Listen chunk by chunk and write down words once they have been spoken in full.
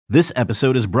This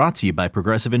episode is brought to you by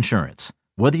Progressive Insurance.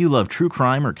 Whether you love true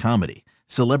crime or comedy,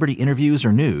 celebrity interviews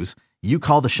or news, you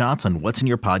call the shots on what's in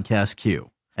your podcast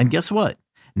queue. And guess what?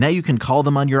 Now you can call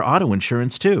them on your auto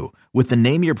insurance too with the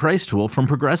Name Your Price tool from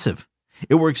Progressive.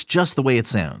 It works just the way it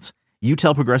sounds. You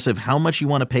tell Progressive how much you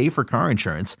want to pay for car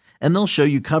insurance, and they'll show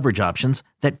you coverage options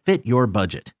that fit your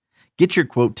budget. Get your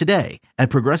quote today at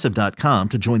Progressive.com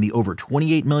to join the over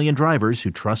 28 million drivers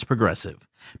who trust Progressive.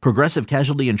 Progressive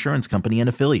Casualty Insurance Company and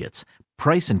Affiliates.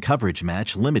 Price and coverage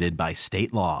match limited by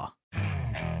state law.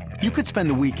 You could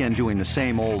spend the weekend doing the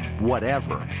same old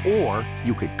whatever, or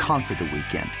you could conquer the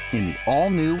weekend in the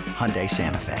all-new Hyundai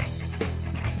Santa Fe.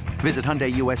 Visit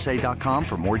HyundaiUSA.com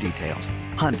for more details.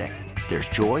 Hyundai, there's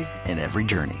joy in every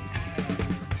journey.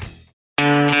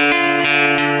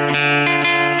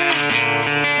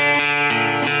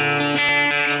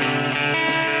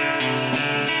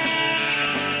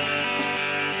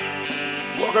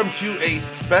 Welcome to a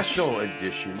special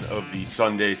edition of the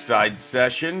Sunday Side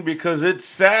Session because it's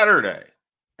Saturday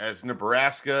as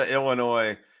Nebraska,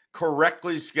 Illinois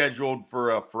correctly scheduled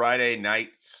for a Friday night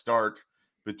start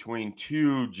between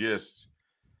two just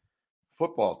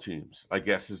football teams, I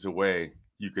guess is the way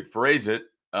you could phrase it.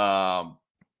 We'll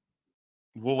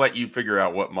let you figure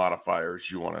out what modifiers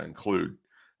you want to include,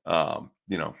 to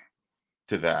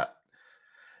that.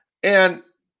 And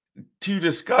to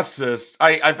discuss this,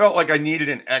 I felt like I needed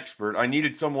an expert. I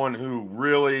needed someone who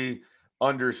really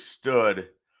understood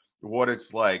what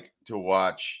it's like to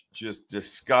watch just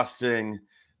disgusting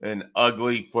and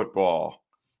ugly football.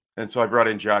 And so I brought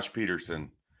in Josh Peterson.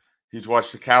 He's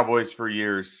watched the Cowboys for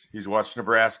years. He's watched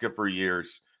Nebraska for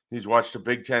years. He's watched the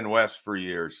Big Ten West for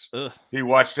years. Ugh. He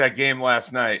watched that game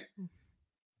last night.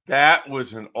 That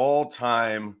was an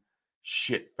all-time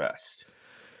shit fest.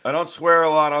 I don't swear a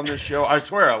lot on this show. I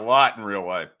swear a lot in real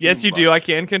life. Yes, you do. I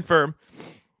can confirm.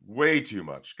 Way too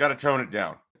much. Got to tone it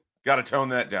down. Got to tone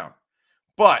that down.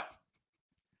 But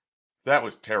that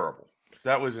was terrible.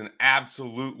 That was an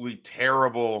absolutely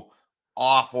terrible,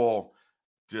 awful,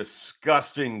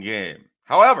 disgusting game.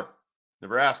 However,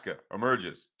 Nebraska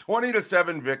emerges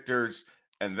 20-7 victors,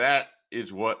 and that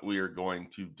is what we are going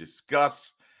to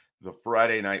discuss, the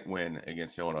Friday night win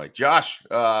against Illinois. Josh,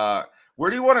 where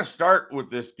do you want to start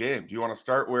with this game? Do you want to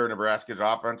start where Nebraska's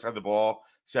offense had the ball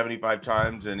 75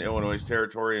 times in Illinois'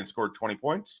 territory and scored 20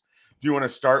 points? Do you want to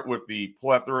start with the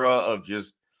plethora of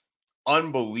just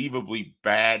unbelievably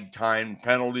bad time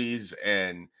penalties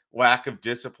and lack of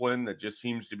discipline that just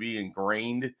seems to be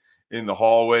ingrained in the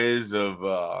hallways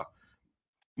of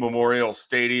Memorial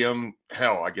Stadium?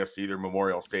 Hell, I guess either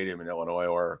Memorial Stadium in Illinois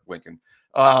or Lincoln.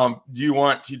 Do you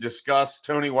want to discuss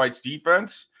Tony White's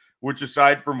defense, which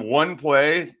aside from one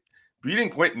play, beating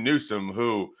Quentin Newsom,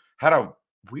 who had a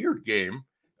weird game,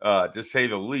 to say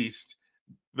the least,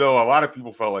 though a lot of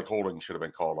people felt like holding should have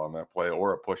been called on that play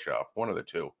or a push-off, one of the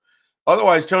two.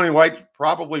 Otherwise, Tony White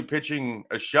probably pitching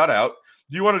a shutout.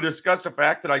 Do you want to discuss the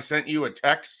fact that I sent you a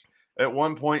text at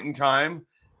one point in time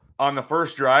on the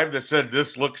first drive that said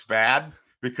this looks bad?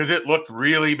 Because it looked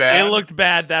really bad. It looked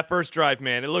bad that first drive,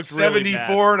 man. It looked really bad.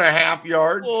 74 and a half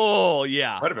yards. Oh,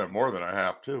 yeah. Might have been more than a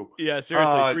half, too. Yeah,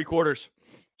 seriously, 3/4.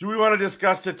 Do we want to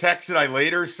discuss the text that I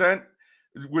later sent,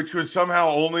 which was somehow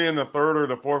only in the third or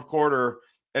the fourth quarter,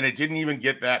 and it didn't even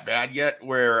get that bad yet,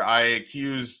 where I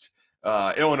accused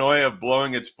Illinois of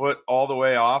blowing its foot all the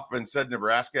way off and said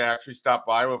Nebraska actually stopped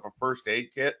by with a first aid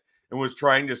kit and was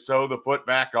trying to sew the foot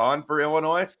back on for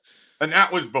Illinois? And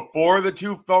that was before the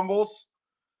two fumbles.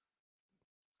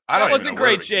 That wasn't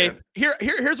great, Jay.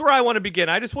 Here's where I want to begin.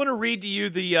 I just want to read to you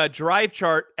the drive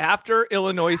chart after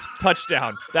Illinois'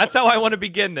 touchdown. That's how I want to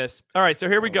begin this. All right, so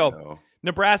here we go. No.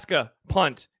 Nebraska,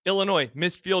 punt. Illinois,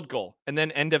 missed field goal. And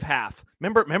then end of half.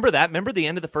 Remember that? Remember the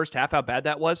end of the first half, how bad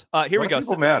that was? Here we go.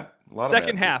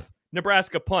 Second half.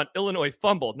 Nebraska punt, Illinois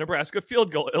fumble, Nebraska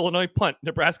field goal, Illinois punt,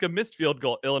 Nebraska missed field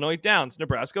goal, Illinois downs,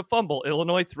 Nebraska fumble,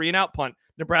 Illinois 3-and-out punt,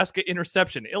 Nebraska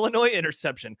interception, Illinois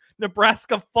interception,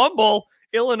 Nebraska fumble,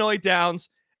 Illinois downs,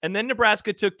 and then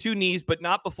Nebraska took two knees, but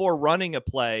not before running a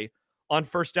play on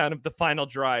first down of the final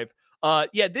drive.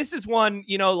 This is one,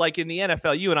 like in the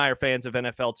NFL, you and I are fans of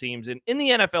NFL teams, and in the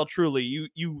NFL, truly,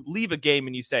 you leave a game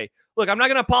and you say, look, I'm not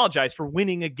going to apologize for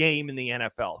winning a game in the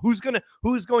NFL. Who's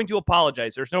going to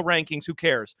apologize? There's no rankings. Who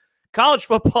cares? College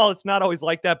football, it's not always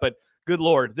like that, but good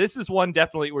Lord, this is one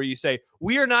definitely where you say,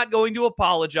 we are not going to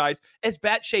apologize. As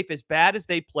bad as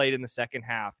they played in the second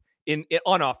half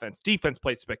on offense, defense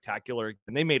played spectacular,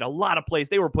 and they made a lot of plays.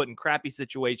 They were put in crappy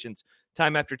situations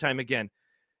time after time again.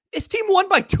 This team won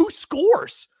by 2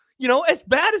 scores. As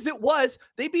bad as it was,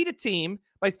 they beat a team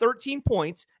by 13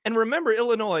 points. And remember,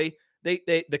 Illinois,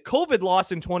 the COVID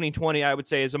loss in 2020, I would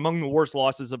say, is among the worst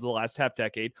losses of the last half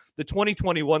decade. The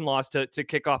 2021 loss to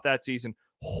kick off that season,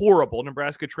 horrible.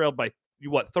 Nebraska trailed by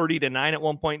 30-9 at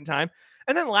one point in time.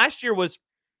 And then last year was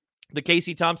the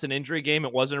Casey Thompson injury game.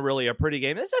 It wasn't really a pretty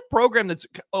game. It's a program that's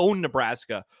owned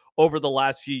Nebraska over the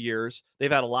last few years.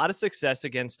 They've had a lot of success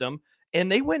against them. And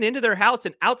they went into their house,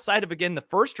 and outside of, again, the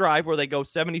first drive where they go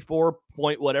 74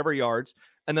 point whatever yards,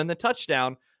 and then the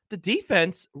touchdown, the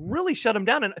defense really shut them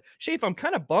down. And Shafe, I'm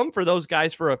kind of bummed for those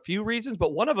guys for a few reasons,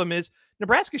 but one of them is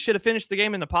Nebraska should have finished the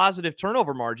game in the positive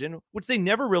turnover margin, which they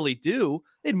never really do.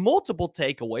 They had multiple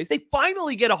takeaways. They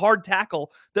finally get a hard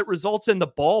tackle that results in the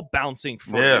ball bouncing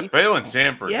free. Yeah, Phelan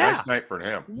Sanford. Yeah. Nice night for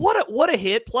him. What a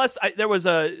hit. Plus, there was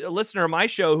a listener of my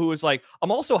show who was like,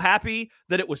 I'm also happy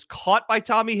that it was caught by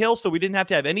Tommy Hill, so we didn't have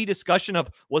to have any discussion of,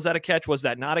 was that a catch? Was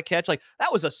that not a catch? Like,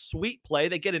 that was a sweet play.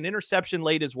 They get an interception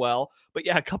late as well. But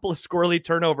yeah, a couple of squirrely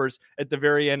turnovers at the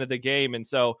very end of the game. And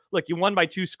so, look, you won by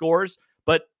 2 scores,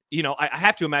 but I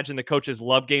have to imagine the coaches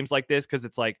love games like this because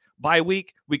it's like bye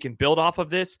week. We can build off of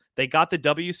this. They got the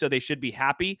W, so they should be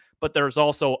happy. But there's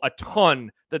also a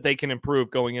ton that they can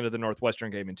improve going into the Northwestern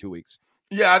game in 2 weeks.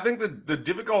 Yeah, I think the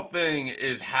difficult thing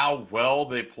is how well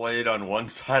they played on one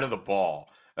side of the ball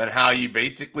and how you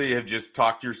basically have just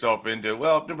talked yourself into,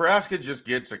 well, if Nebraska just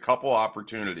gets a couple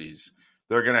opportunities,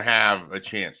 they're going to have a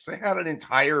chance. They had an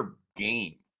entire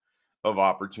game of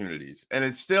opportunities, and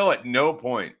it's still at no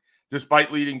point,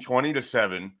 despite leading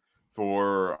 20-7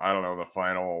 for, I don't know, the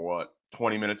final,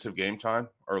 20 minutes of game time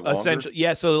or longer? Essentially,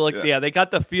 yeah. So, they got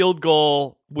the field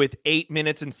goal with 8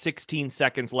 minutes and 16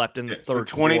 seconds left in the third.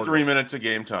 So 23 minutes of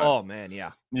game time. Oh, man,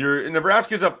 yeah.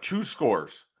 Nebraska's up 2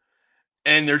 scores,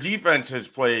 and their defense has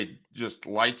played just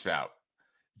lights out.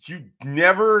 You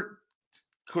never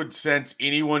could sense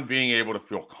anyone being able to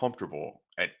feel comfortable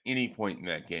at any point in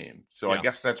that game. So I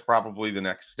guess that's probably the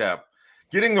next step.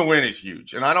 Getting the win is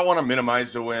huge, and I don't want to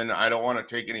minimize the win. I don't want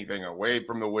to take anything away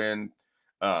from the win.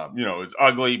 It's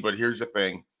ugly, but here's the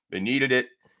thing. They needed it.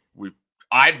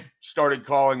 I've started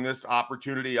calling this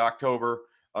opportunity October.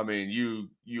 I mean,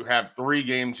 you have 3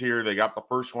 games here. They got the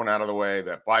first one out of the way.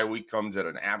 That bye week comes at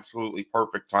an absolutely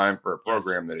perfect time for a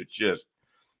program that it's just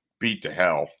beat to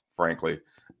hell, frankly.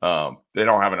 They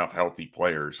don't have enough healthy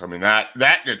players. I mean, that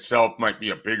in itself might be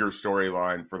a bigger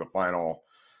storyline for the final,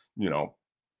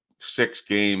 6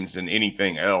 games than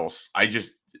anything else.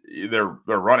 They're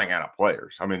running out of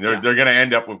players. I mean, they're going to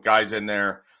end up with guys in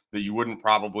there that you wouldn't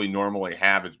probably normally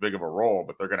have as big of a role,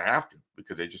 but they're going to have to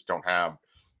because they just don't have,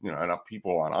 enough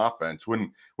people on offense.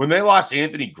 When they lost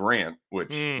Anthony Grant,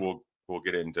 which we'll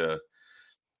get into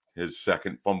his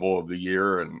second fumble of the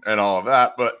year and all of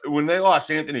that, but when they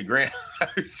lost Anthony Grant,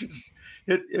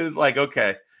 it was like,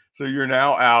 okay, so you're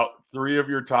now out 3 of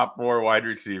your top 4 wide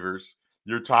receivers,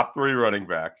 your top 3 running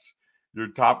backs, your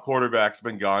top quarterback's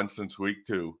been gone since week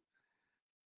 2.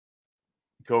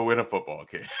 Go win a football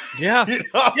game. Yeah.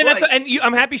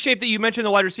 I'm happy, Shape, that you mentioned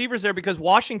the wide receivers there because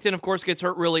Washington, of course, gets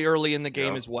hurt really early in the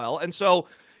game as well. And so,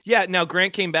 now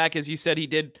Grant came back, as you said, he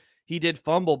did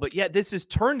fumble, but this has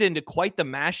turned into quite the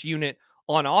mash unit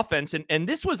on offense. And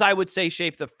this was, I would say,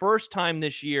 Shape, the first time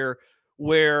this year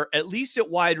where, at least at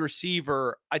wide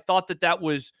receiver, I thought that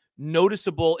was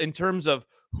noticeable in terms of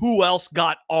who else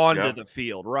got onto the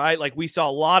field, right? Like we saw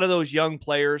a lot of those young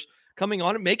players coming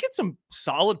on and making some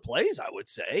solid plays, I would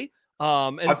say.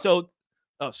 Go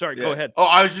ahead. Oh,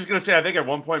 I was just going to say, I think at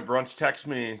one point Brunch texted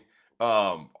me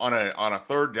on a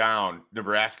third down,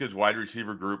 Nebraska's wide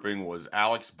receiver grouping was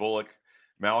Alex Bullock,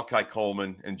 Malachi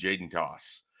Coleman, and Jaden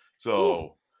Toss.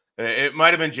 So it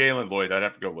might have been Jalen Lloyd. I'd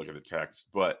have to go look at the text,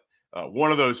 but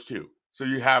one of those 2. So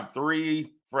you have 2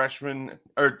 freshman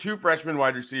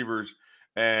wide receivers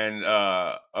and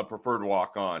a preferred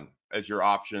walk-on as your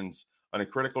options on a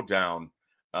critical down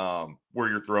where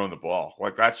you're throwing the ball.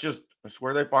 Like that's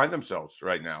where they find themselves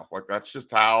right now. Like that's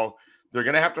just how they're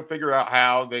going to have to figure out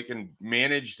how they can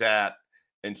manage that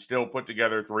and still put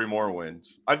together 3 more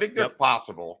wins. I think that's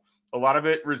possible. A lot of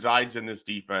it resides in this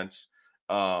defense.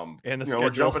 And the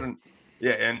schedule.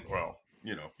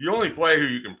 You only play who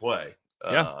you can play.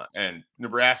 And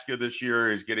Nebraska this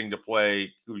year is getting to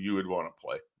play who you would want to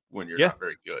play when you're not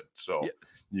very good. So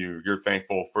you're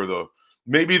thankful for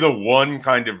maybe the one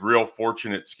kind of real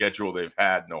fortunate schedule they've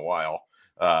had in a while.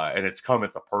 And it's come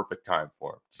at the perfect time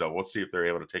for them. So we'll see if they're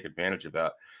able to take advantage of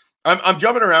that. I'm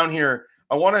jumping around here.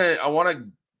 I want to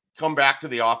come back to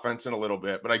the offense in a little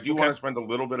bit, but I do want to spend a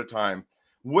little bit of time.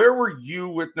 Where were you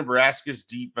with Nebraska's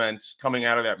defense coming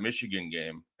out of that Michigan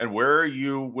game? And where are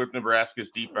you with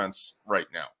Nebraska's defense right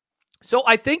now? So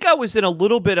I think I was in a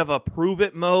little bit of a prove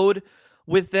it mode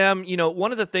with them,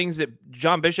 one of the things that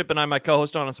John Bishop and I, my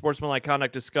co-host on Sportsmanlike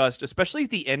Conduct, discussed, especially at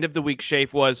the end of the week,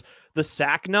 Shafe, was the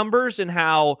sack numbers and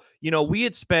how, we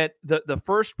had spent the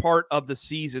first part of the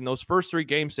season, those first 3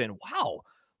 games, saying, wow,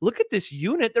 look at this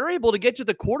unit. They're able to get to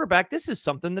the quarterback. This is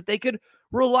something that they could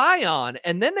rely on.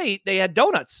 And then they had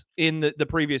donuts in the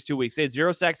previous 2 weeks. They had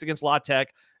 0 sacks against La Tech,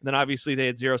 and then obviously they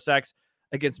had 0 sacks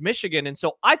against Michigan. And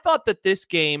so I thought that this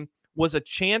game was a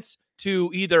chance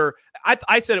to either,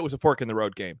 I said it was a fork in the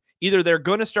road game. Either they're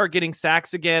going to start getting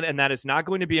sacks again, and that is not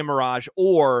going to be a mirage,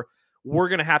 or we're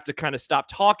going to have to kind of stop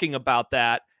talking about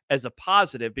that as a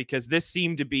positive, because this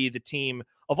seemed to be the team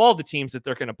of all the teams that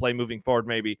they're going to play moving forward,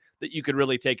 maybe, that you could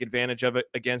really take advantage of it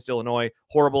against Illinois.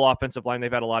 Horrible offensive line.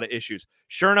 They've had a lot of issues.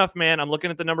 Sure enough, man, I'm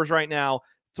looking at the numbers right now.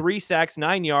 3 sacks,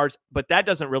 9 yards, but that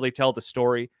doesn't really tell the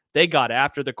story. They got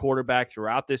after the quarterback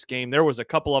throughout this game. There was a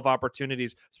couple of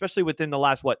opportunities, especially within the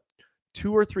last,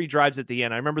 2 or 3 drives at the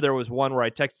end. I remember there was one where I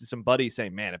texted some buddies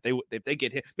saying, man, if they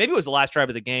get hit, maybe it was the last drive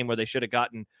of the game where they should have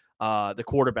gotten the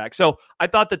quarterback. So I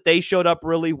thought that they showed up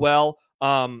really well.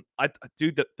 The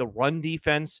run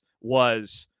defense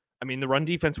was, the run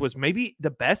defense was maybe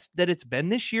the best that it's been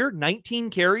this year. 19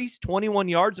 carries, 21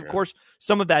 yards. Of course,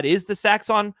 some of that is the sacks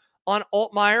on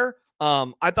Altmaier.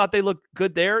 I thought they looked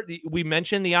good there. We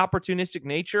mentioned the opportunistic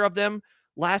nature of them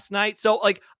last night. So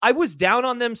I was down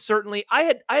on them. Certainly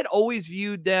I had always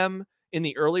viewed them in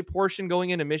the early portion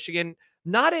going into Michigan,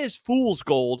 not as fool's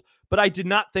gold, but I did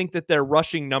not think that their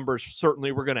rushing numbers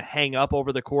certainly were going to hang up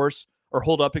over the course or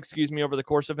hold up, over the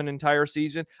course of an entire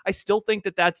season. I still think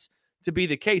that that's to be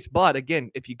the case. But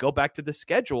again, if you go back to the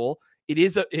schedule, it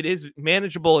is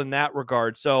manageable in that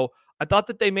regard. So I thought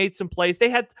that they made some plays. They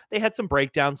had some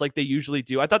breakdowns like they usually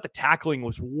do. I thought the tackling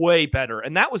was way better.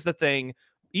 And that was the thing,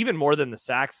 even more than the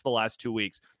sacks the last 2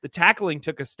 weeks. The tackling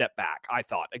took a step back, I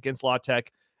thought, against La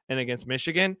Tech and against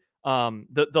Michigan.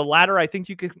 The latter, I think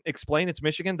you could explain it's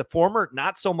Michigan. The former,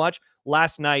 not so much.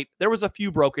 Last night, there was a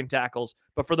few broken tackles,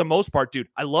 but for the most part, dude,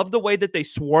 I love the way that they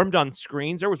swarmed on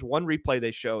screens. There was one replay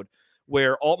they showed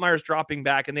where Altmaier's dropping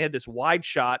back and they had this wide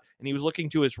shot and he was looking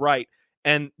to his right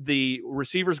and the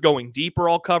receivers going deep are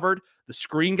all covered. The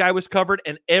screen guy was covered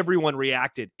and everyone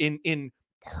reacted in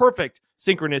perfect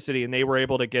synchronicity, and they were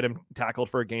able to get him tackled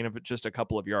for a gain of just a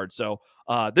couple of yards. So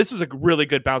this was a really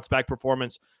good bounce back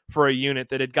performance for a unit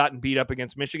that had gotten beat up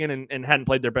against Michigan and hadn't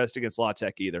played their best against La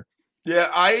Tech either. Yeah,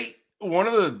 one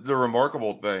of the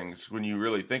remarkable things when you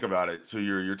really think about it, so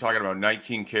you're talking about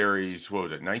 19 carries, what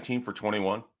was it, 19 for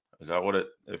 21? Is that what it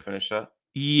finished at?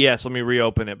 Yes, let me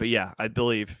reopen it. But yeah, I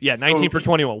believe. Yeah, 19 for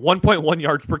 21, 1.1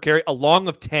 yards per carry, a long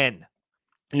of 10.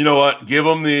 You know what? Give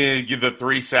the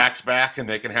 3 sacks back and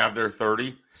they can have their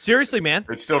 30. Seriously, man.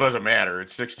 It still doesn't matter.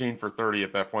 It's 16 for 30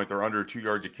 at that point. They're under 2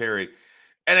 yards a carry.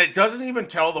 And it doesn't even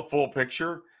tell the full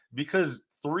picture because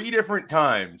 3 different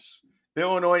times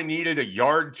Illinois needed a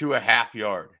yard to a half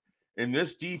yard. And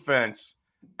this defense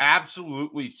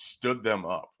absolutely stood them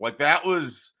up.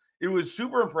 It was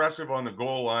super impressive on the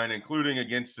goal line, including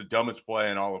against the dumbest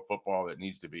play in all of football that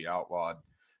needs to be outlawed,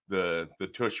 the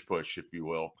tush push, if you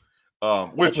will.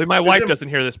 Hopefully my wife doesn't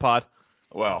hear this pod.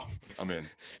 Well,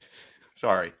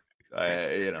 sorry.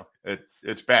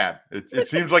 It's bad. It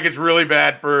seems like it's really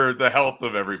bad for the health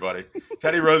of everybody.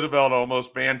 Teddy Roosevelt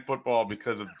almost banned football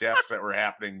because of deaths that were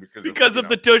happening because of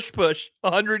the tush push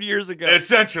 100 years ago.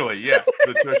 Essentially, yes,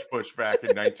 the tush push back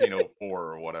in 1904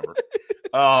 or whatever.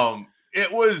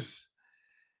 It was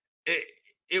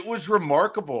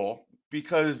remarkable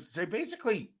because they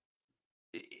basically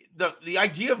the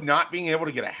idea of not being able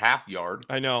to get a half yard.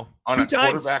 I know on a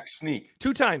quarterback sneak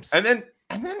 2 times, and then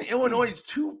Illinois'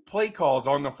 2 play calls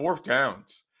on the 4th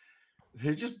downs.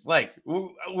 They're just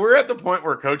we're at the point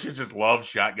where coaches just love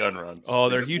shotgun runs. Oh,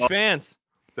 they're huge fans.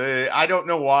 I don't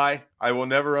know why. I will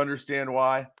never understand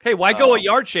why. Hey, why go a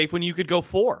yard, Shafe, when you could go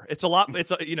 4? It's a lot. It's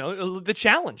the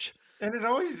challenge. And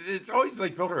it's always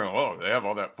built around, they have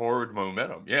all that forward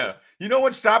momentum. Yeah. You know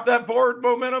what stopped that forward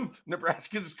momentum?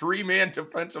 Nebraska's 3-man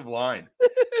defensive line. 2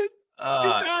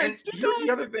 times. Here's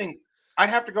the other thing. I'd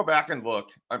have to go back and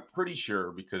look. I'm pretty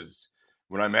sure because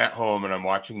when I'm at home and I'm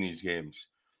watching these games,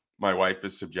 my wife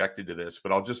is subjected to this,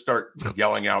 but I'll just start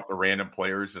yelling out the random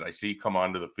players that I see come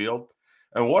onto the field.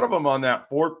 And one of them on that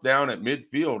 4th down at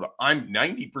midfield, I'm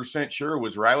 90% sure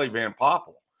was Riley Van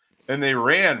Poppel. And they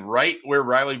ran right where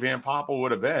Riley Van Poppel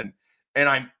would have been. And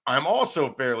I'm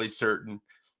also fairly certain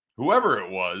whoever it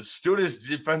was stood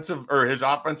his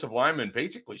offensive lineman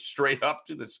basically straight up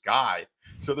to the sky.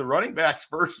 So the running back's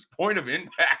first point of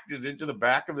impact is into the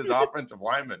back of his offensive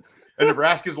lineman. And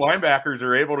Nebraska's linebackers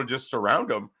are able to just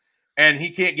surround him. And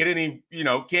he can't get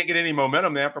any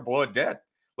momentum. They have to blow it dead.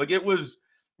 It was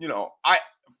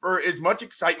for as much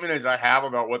excitement as I have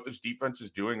about what this defense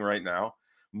is doing right now,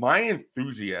 my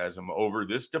enthusiasm over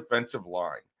this defensive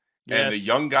line and the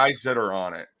young guys that are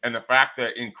on it, and the fact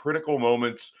that in critical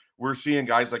moments, we're seeing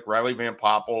guys like Riley Van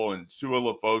Poppel and Sua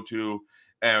Lefotu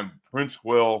and Prince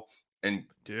Will and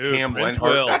Cam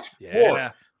Lenhart. That's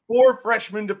four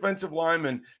freshman defensive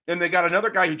linemen. And they got another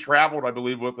guy who traveled, I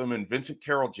believe, with them, and Vincent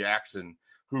Carroll Jackson,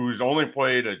 who's only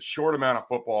played a short amount of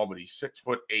football, but he's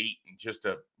 6'8" and just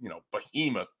a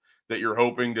behemoth that you're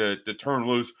hoping to turn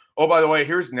loose. Oh, by the way,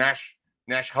 here's Nash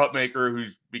Hutmaker,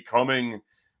 who's becoming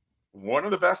one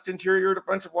of the best interior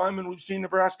defensive linemen we've seen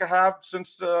Nebraska have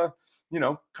since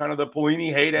kind of the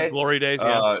Pelini heyday, glory days.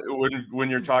 When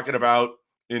you're talking about,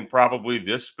 in probably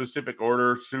this specific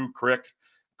order, Sue Crick,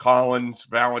 Collins,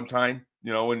 Valentine,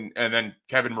 and then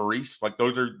Kevin Maurice. Like,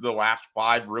 those are the last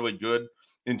 5 really good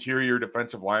interior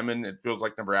defensive linemen it feels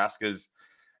like Nebraska's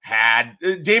had.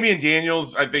 Damian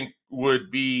Daniels, I think,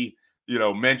 would be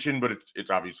mentioned, but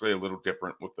it's obviously a little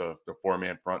different with the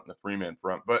 4-man front and the 3-man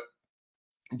front. But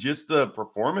just the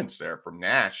performance there from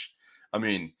Nash, I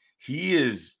mean, he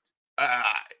is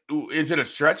it a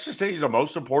stretch to say he's the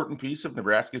most important piece of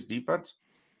Nebraska's defense?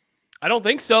 I don't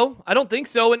think so.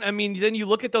 And I mean, then you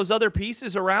look at those other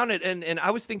pieces around it, and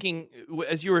I was thinking,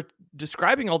 as you were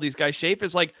describing all these guys, Shafe,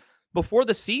 is like, before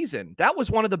the season, that was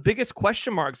one of the biggest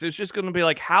question marks. It's just going to be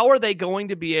like, how are they going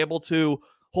to be able to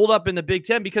hold up in the Big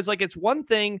Ten? Because, like, it's one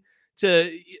thing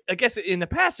to, I guess in the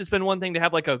past, it's been one thing to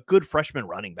have like a good freshman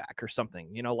running back or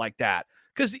something, like that.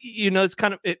 Because, it's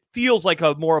kind of, it feels like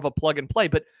a more of a plug and play,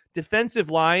 but defensive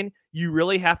line, you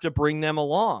really have to bring them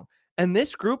along. And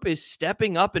this group is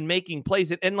stepping up and making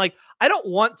plays. And like, I don't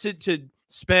want to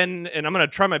spend, and I'm going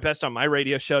to try my best on my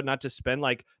radio show not to spend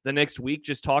like the next week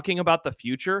just talking about the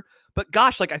future. But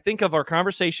gosh, like, I think of our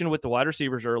conversation with the wide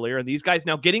receivers earlier, and these guys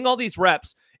now getting all these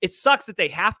reps. It sucks that they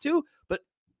have to, but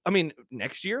I mean,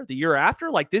 next year, the year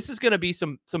after, like, this is going to be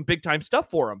some big time stuff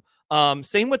for them.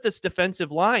 Same with this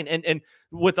defensive line, and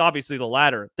with obviously the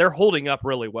latter, they're holding up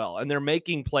really well and they're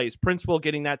making plays. Prince Will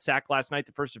getting that sack last night,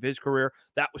 the first of his career,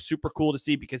 that was super cool to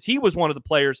see, because he was one of the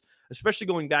players, especially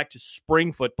going back to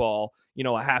spring football,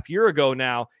 a half year ago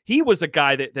now. He was a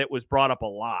guy that was brought up a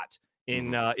lot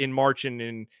in March and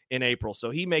in April. So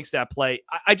he makes that play.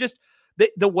 I just.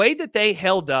 The way that they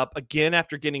held up again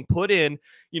after getting put in,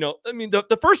 I mean,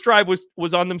 the first drive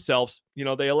was on themselves.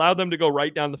 They allowed them to go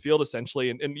right down the field essentially.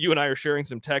 And you and I are sharing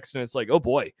some text, and it's like, oh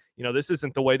boy, this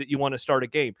isn't the way that you want to start a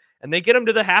game. And they get them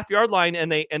to the half-yard line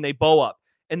and they bow up.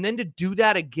 And then to do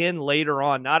that again later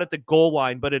on, not at the goal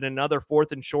line, but in another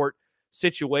 4th and short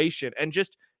situation. And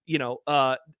just,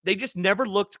 they just never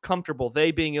looked comfortable.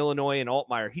 They being Illinois and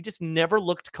Altmaier, he just never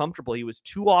looked comfortable. He was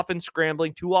too often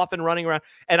scrambling, too often running around.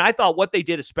 And I thought what they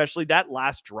did, especially that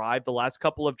last drive, the last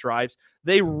couple of drives,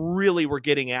 they really were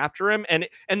getting after him. And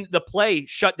the play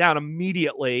shut down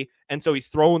immediately. And so he's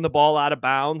throwing the ball out of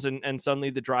bounds, and suddenly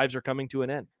the drives are coming to an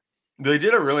end. They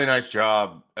did a really nice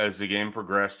job as the game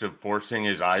progressed of forcing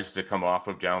his eyes to come off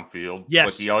of downfield. Yes.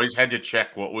 Like, he always had to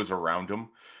check what was around him.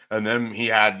 And then he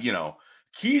had,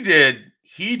 he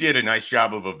did a nice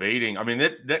job of evading. I mean,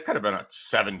 that could have been a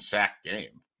 7-sack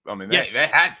game. I mean, they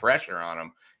had pressure on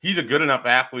him. He's a good enough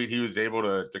athlete. He was able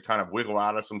to kind of wiggle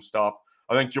out of some stuff.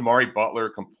 I think Jamari Butler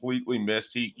completely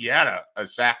missed. He had a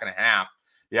sack and a half.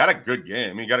 He had a good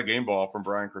game. He got a game ball from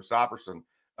Brian Christopherson,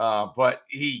 but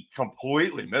he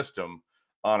completely missed him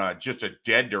on just a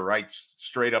dead to right,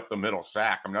 straight up the middle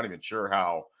sack. I'm not even sure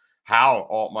how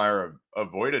Altmaier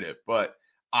avoided it, but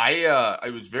I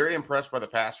was very impressed by the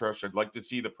pass rush. I'd like to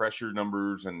see the pressure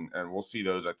numbers, and we'll see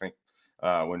those, I think,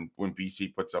 when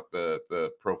BC puts up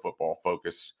the Pro Football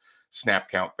Focus snap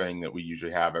count thing that we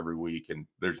usually have every week. And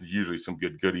there's usually some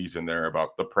good goodies in there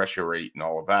about the pressure rate and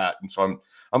all of that. And so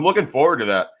I'm looking forward to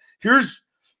that.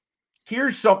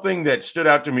 Here's something that stood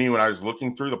out to me when I was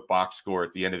looking through the box score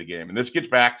at the end of the game. And this gets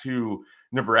back to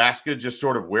Nebraska, just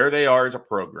sort of where they are as a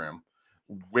program,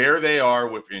 where they are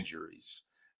with injuries,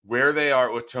 where they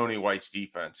are with Tony White's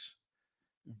defense.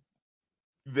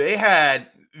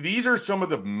 These are some of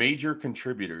the major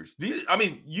contributors.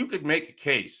 You could make a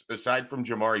case, aside from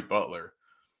Jamari Butler,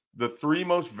 the 3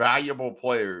 most valuable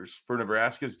players for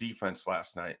Nebraska's defense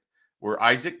last night were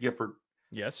Isaac Gifford,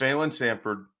 yes, Phelan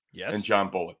Sanford, yes, and John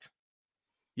Bullock.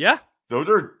 Yeah. Those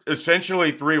are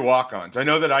essentially 3 walk-ons. I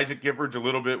know that Isaac Gifford's a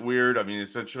little bit weird. I mean,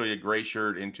 essentially a gray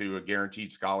shirt into a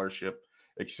guaranteed scholarship,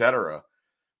 etc.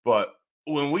 But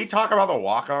when we talk about the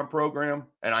walk-on program,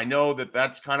 and I know that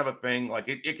that's kind of a thing, like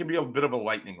it can be a bit of a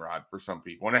lightning rod for some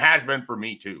people, and it has been for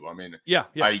me too. I mean, yeah.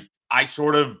 I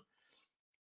sort of,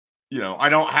 I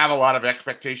don't have a lot of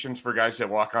expectations for guys that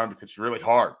walk on, because it's really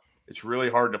hard. It's really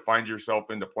hard to find yourself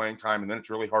into playing time, and then it's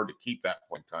really hard to keep that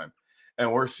playing time.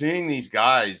 And we're seeing these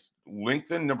guys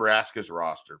lengthen Nebraska's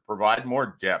roster, provide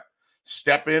more depth,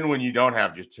 step in when you don't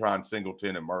have John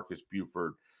Singleton and Marcus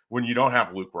Buford, when you don't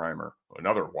have Luke Reimer,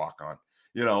 another walk-on.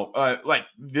 Like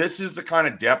this is the kind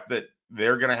of depth that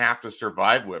they're going to have to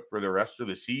survive with for the rest of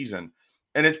the season.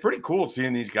 And it's pretty cool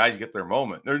seeing these guys get their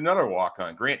moment. There's another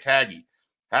walk-on. Grant Taggy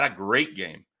had a great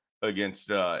game against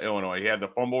Illinois. He had the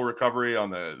fumble recovery on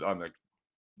the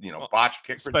botched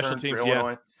kick return for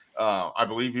Illinois. I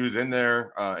believe he was in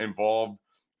there involved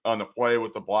on the play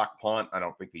with the block punt. I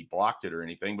don't think he blocked it or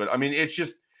anything, but I mean, it's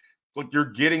just look, you're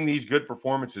getting these good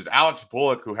performances. Alex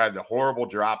Bullock, who had the horrible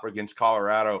drop against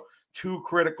Colorado, 2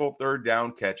 critical third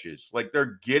down catches. Like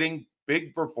they're getting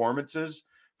big performances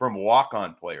from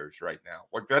walk-on players right now.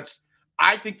 Like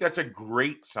I think that's a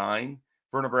great sign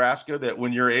for Nebraska, that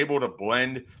when you're able to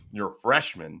blend your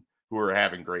freshmen who are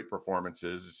having great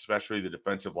performances, especially the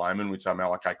defensive linemen. We saw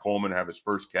Malachi Coleman have his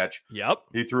first catch. Yep.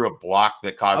 He threw a block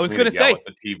that caused me to yell at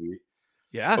the TV.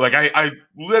 Yeah. Like I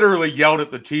literally yelled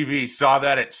at the TV, saw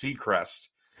that at Seacrest.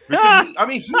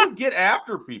 Because he would get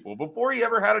after people. Before he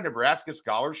ever had a Nebraska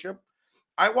scholarship,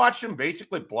 I watched him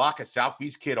basically block a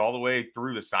Southeast kid all the way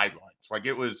through the sidelines. Like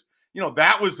it was,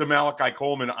 that was the Malachi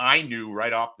Coleman I knew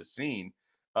right off the scene.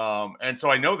 And so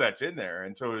I know that's in there.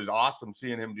 And so it was awesome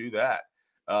seeing him do that.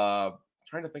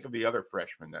 Trying to think of the other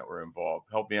freshmen that were involved.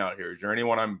 Help me out here. Is there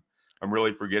anyone I'm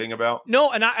really forgetting about?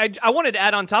 No, and I wanted to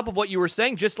add on top of what you were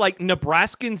saying, just like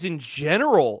Nebraskans in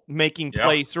general making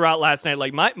plays throughout last night.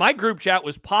 Like my group chat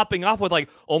was popping off with like,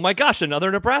 oh my gosh,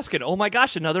 another Nebraskan. Oh my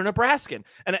gosh, another Nebraskan.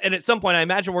 And at some point, I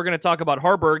imagine we're going to talk about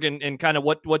Harburg and kind of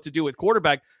what to do with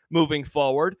quarterback moving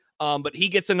forward. But he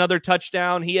gets another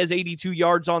touchdown. He has 82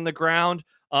 yards on the ground.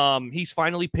 He's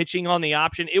finally pitching on the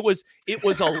option. It was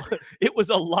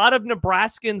a lot of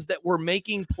Nebraskans that were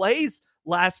making plays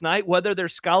last night, whether they're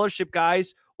scholarship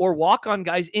guys or walk-on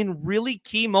guys in really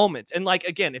key moments. And like,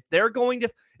 again, if they're going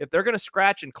to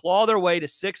scratch and claw their way to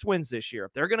 6 wins this year,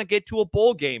 if they're going to get to a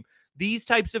bowl game, these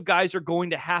types of guys are going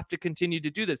to have to continue to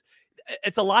do this.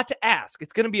 It's a lot to ask.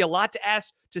 It's going to be a lot to ask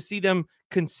to see them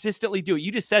consistently do it.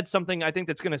 You just said something I think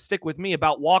that's going to stick with me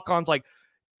about walk-ons, like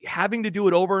having to do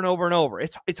it over and over and over.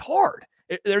 It's hard.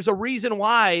 There's a reason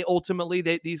why ultimately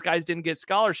these guys didn't get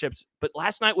scholarships, but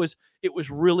last night was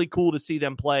really cool to see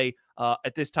them play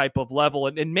at this type of level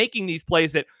and making these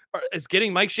plays that is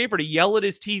getting Mike Schaefer to yell at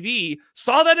his TV.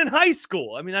 Saw that in high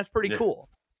school. I mean, that's pretty cool.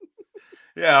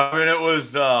 Yeah, I mean, it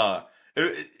was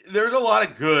there's a lot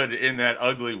of good in that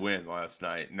ugly win last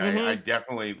night, and I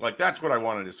definitely that's what I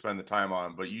wanted to spend the time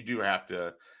on. But you do have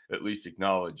to at least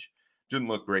acknowledge didn't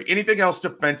look great. Anything else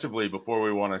defensively before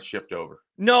we want to shift over?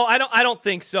 No, I don't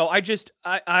think so. I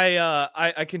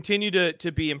continue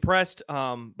to be impressed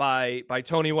by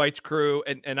Tony White's crew,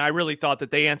 and I really thought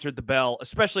that they answered the bell,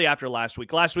 especially after last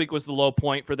week. Last week was the low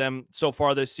point for them so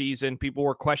far this season. People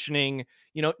were questioning,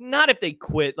 not if they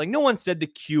quit. Like no one said the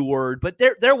Q word, but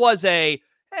there was a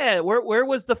hey, where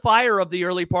was the fire of the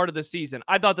early part of the season?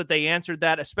 I thought that they answered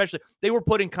that, especially they were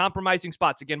put in compromising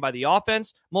spots again by the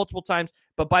offense multiple times,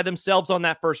 but by themselves on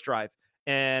that first drive.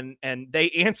 And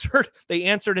they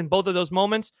answered in both of those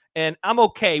moments. And I'm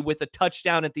okay with a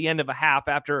touchdown at the end of a half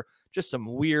after just some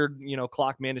weird,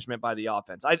 clock management by the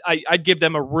offense. I'd give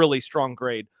them a really strong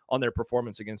grade on their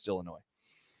performance against Illinois.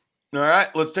 All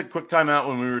right, let's take a quick timeout.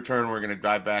 When we return, we're going to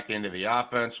dive back into the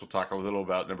offense. We'll talk a little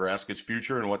about Nebraska's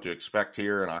future and what to expect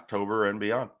here in October and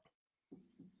beyond.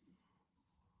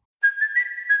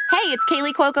 Hey, it's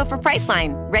Kaylee Cuoco for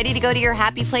Priceline. Ready to go to your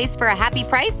happy place for a happy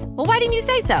price? Well, why didn't you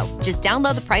say so? Just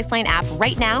download the Priceline app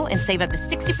right now and save up to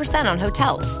 60% on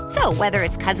hotels. So whether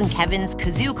it's Cousin Kevin's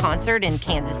Kazoo Concert in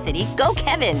Kansas City, go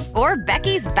Kevin, or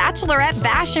Becky's Bachelorette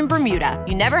Bash in Bermuda,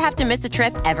 you never have to miss a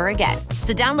trip ever again.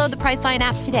 So download the Priceline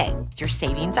app today. Your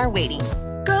savings are waiting.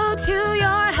 Go to your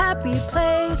happy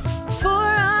place for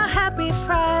a happy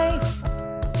price.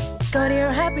 Go to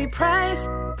your happy price,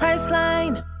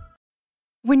 Priceline.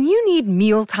 When you need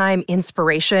mealtime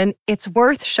inspiration, it's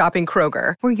worth shopping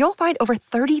Kroger, where you'll find over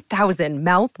 30,000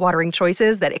 mouth-watering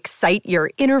choices that excite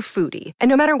your inner foodie. And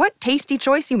no matter what tasty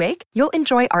choice you make, you'll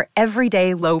enjoy our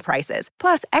everyday low prices,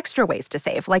 plus extra ways to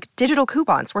save, like digital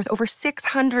coupons worth over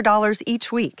 $600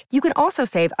 each week. You can also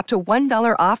save up to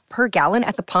 $1 off per gallon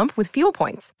at the pump with fuel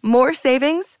points. More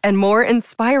savings and more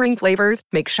inspiring flavors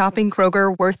make shopping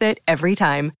Kroger worth it every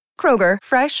time. Kroger,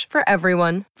 fresh for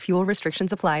everyone. Fuel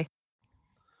restrictions apply.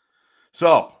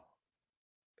 So,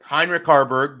 Heinrich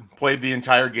Harburg played the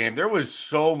entire game. There was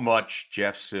so much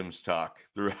Jeff Sims talk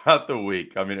throughout the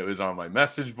week. I mean, it was on my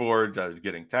message boards. I was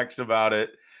getting texts about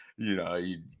it. You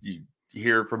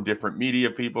hear from different media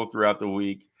people throughout the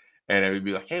week, and it would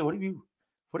be like, hey, what are you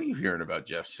hearing about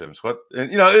Jeff Sims? What?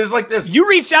 And, it was like this. You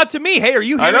reached out to me. Hey, are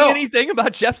you hearing anything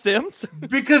about Jeff Sims?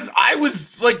 Because I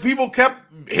was like, people kept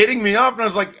hitting me up, and I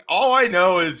was like, all I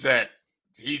know is that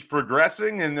he's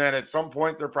progressing, and that at some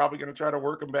point they're probably going to try to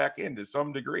work him back in to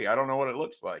some degree. I don't know what it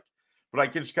looks like, but I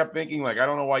just kept thinking, like, I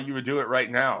don't know why you would do it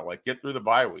right now. Like, get through the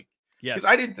bye week. Yes. Because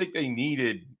I didn't think they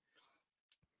needed.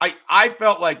 I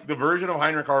felt like the version of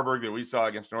Heinrich Harburg that we saw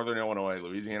against Northern Illinois,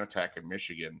 Louisiana Tech, and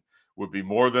Michigan would be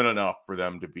more than enough for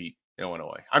them to beat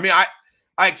Illinois. I mean,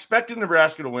 I expected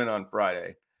Nebraska to win on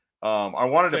Friday. I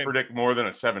wanted to predict more than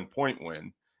a 7-point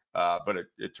win, but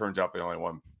it turns out they only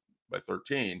won by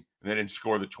 13, and they didn't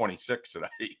score the 26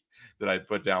 that I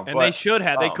put down. And they should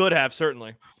have. They could have,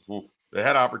 certainly. They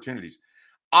had opportunities.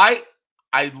 I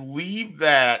leave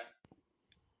that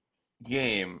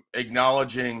game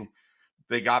acknowledging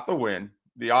they got the win.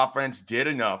 The offense did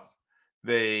enough.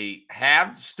 They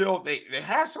have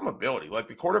some ability. Like,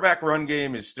 the quarterback run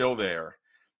game is still there.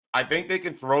 I think they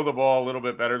can throw the ball a little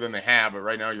bit better than they have, but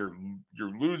right now you're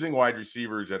losing wide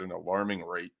receivers at an alarming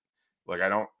rate. Like,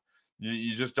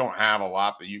 you just don't have a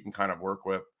lot that you can kind of work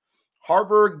with.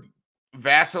 Harburg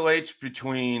vacillates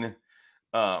between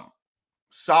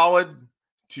solid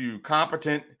to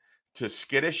competent to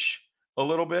skittish a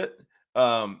little bit.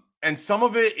 And some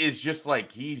of it is just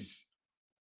like he's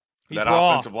that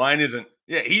raw. Offensive line isn't.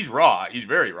 Yeah, he's raw. He's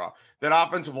very raw. That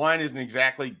offensive line isn't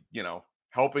exactly,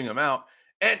 helping him out.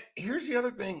 And here's the other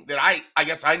thing that I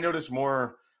guess I noticed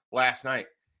more last night.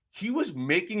 He was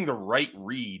making the right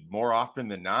read more often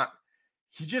than not.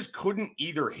 He just couldn't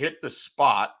either hit the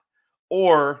spot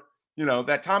or,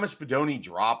 that Thomas Fedoni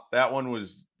drop. That one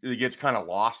it gets kind of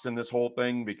lost in this whole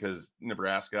thing because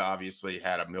Nebraska obviously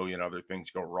had a million other things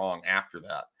go wrong after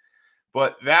that.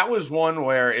 But that was one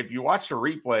where if you watch the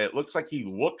replay, it looks like he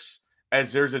looks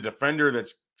as there's a defender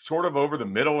that's sort of over the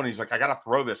middle, and he's like, I got to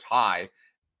throw this high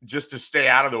just to stay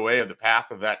out of the way of the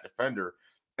path of that defender.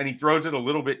 And he throws it a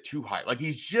little bit too high. Like,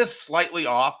 he's just slightly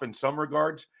off in some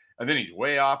regards, and then he's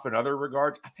way off in other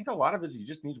regards. I think a lot of it is he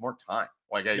just needs more time.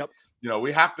 Like,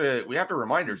 we have to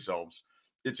remind ourselves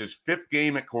it's his 5th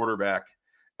game at quarterback,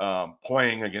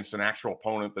 playing against an actual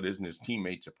opponent that isn't his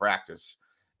teammates at practice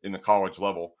in the college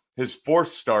level. His 4th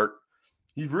start,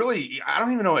 I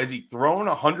don't even know, has he thrown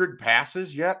 100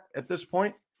 passes yet at this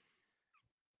point?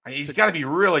 He's got to be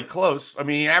really close. I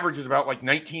mean, he averages about like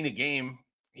 19 a game.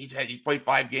 He's played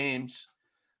 5 games.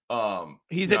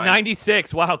 He's at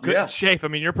 96. Wow, good Shafe. I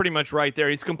mean, you're pretty much right there.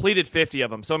 He's completed 50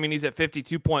 of them. So, I mean, he's at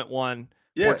 52.1,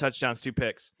 4 touchdowns, 2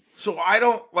 picks. So I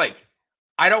don't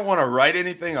want to write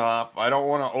anything off. I don't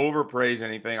want to overpraise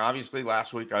anything. Obviously,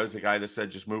 last week I was the guy that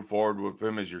said just move forward with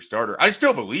him as your starter. I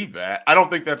still believe that. I don't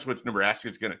think that's what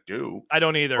Nebraska's going to do. I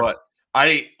don't either. But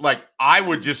I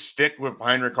would just stick with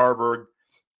Heinrich Harburg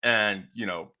and,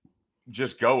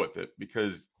 just go with it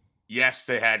because, yes,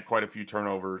 they had quite a few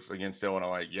turnovers against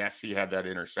Illinois. Yes, he had that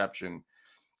interception.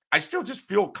 I still just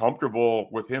feel comfortable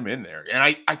with him in there. And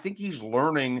I think he's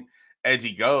learning as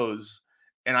he goes.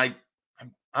 And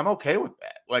I'm okay with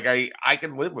that. Like, I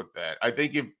can live with that. I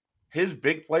think if his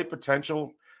big play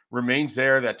potential remains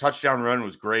there, that touchdown run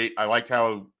was great. I liked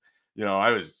how,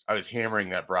 I was hammering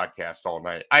that broadcast all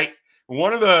night.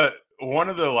 One of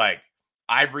the like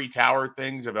ivory tower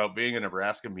things about being a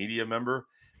Nebraska media member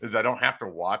is I don't have to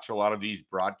watch a lot of these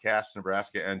broadcasts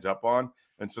Nebraska ends up on.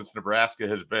 And since Nebraska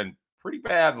has been pretty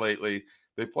bad lately,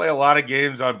 they play a lot of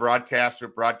games on broadcast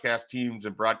with broadcast teams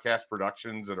and broadcast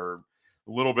productions that are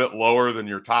a little bit lower than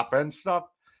your top end stuff.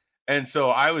 And so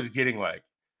I was getting like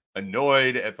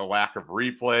annoyed at the lack of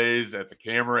replays, at the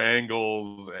camera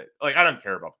angles. I don't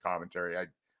care about the commentary. I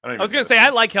was going to say, I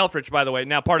like Helfrich, by the way.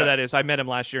 Now, part of that is I met him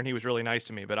last year and he was really nice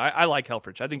to me, but I like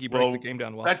Helfrich. I think he breaks the game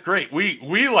down well. That's great. We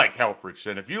like Helfrich.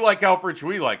 And if you like Helfrich,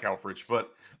 we like Helfrich,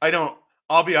 but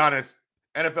I'll be honest,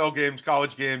 NFL games,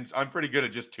 college games, I'm pretty good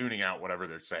at just tuning out whatever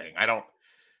they're saying.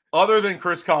 Other than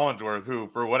Chris Collinsworth, who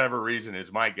for whatever reason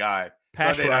is my guy.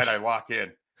 Sunday night I lock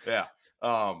in. Yeah.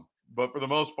 But for the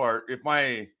most part, if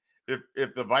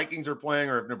the Vikings are playing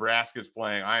or if Nebraska's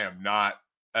playing, I am not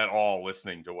at all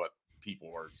listening to what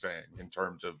people are saying in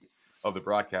terms of the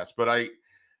broadcast. But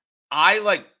I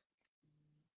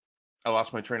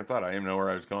lost my train of thought. I didn't know where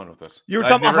I was going with this. You were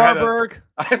talking about Harburg.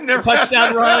 I've never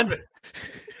touchdown run.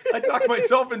 I talked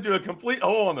myself into a complete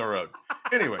hole on the road.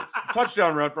 Anyways,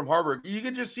 touchdown run from Harburg. You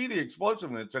can just see the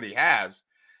explosiveness that he has.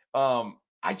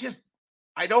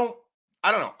 I don't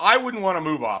know. I wouldn't want to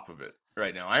move off of it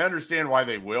right now. I understand why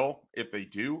they will if they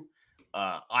do.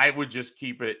 I would just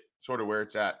keep it sort of where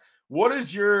it's at. What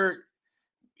is your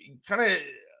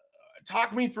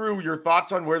talk me through your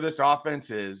thoughts on where this offense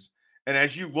is. And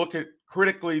as you look at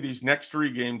critically these next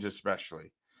 3 games,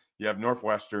 especially, you have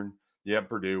Northwestern, you have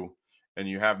Purdue, and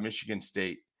you have Michigan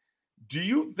State. Do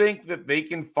you think that they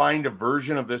can find a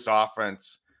version of this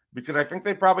offense? Because I think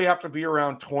they probably have to be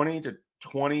around 20 to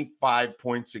 25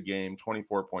 points a game,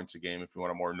 24 points a game, if you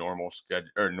want a more normal schedule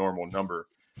or normal number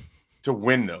to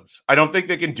win those. I don't think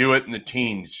they can do it in the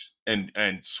teens and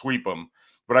sweep them.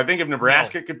 But I think if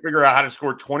Nebraska could figure out how to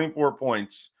score 24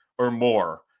 points or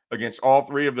more against all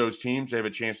 3 of those teams, they have a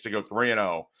chance to go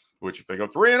 3-0, which if they go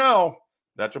 3-0,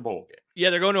 that's a bowl game. Yeah,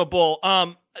 they're going to a bowl.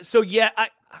 So yeah,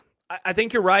 I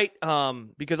think you're right.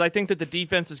 Because I think that the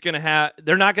defense is going to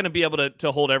they're not going to be able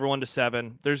to hold everyone to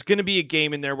 7. There's going to be a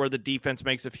game in there where the defense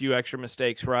makes a few extra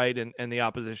mistakes, right? And the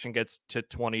opposition gets to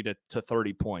 20 to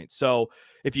 30 points. So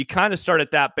if you kind of start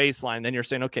at that baseline, then you're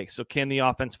saying, okay, so can the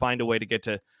offense find a way to get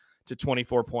to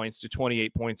 24 points, to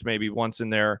 28 points, maybe once in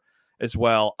there as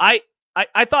well? I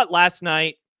thought last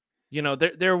night,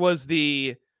 there was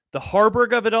the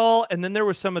Harburg of it all, and then there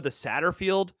was some of the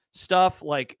Satterfield stuff.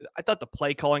 Like, I thought the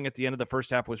play calling at the end of the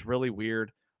first half was really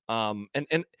weird.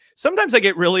 And sometimes I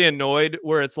get really annoyed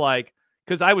where it's like,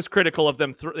 because I was critical of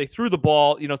them. They threw the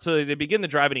ball, so they begin the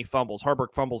drive and he fumbles.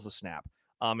 Harburg fumbles the snap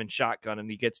in shotgun, and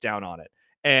he gets down on it.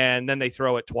 And then they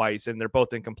throw it twice, and they're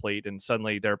both incomplete. And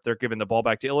suddenly they're giving the ball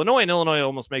back to Illinois, and Illinois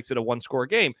almost makes it a 1-score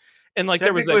game. And like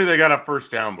technically, they got a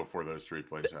first down before those 3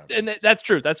 plays happened. And that's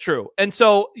true. That's true. And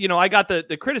so I got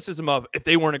the criticism of if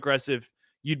they weren't aggressive,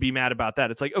 you'd be mad about that.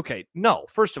 It's like, okay, no.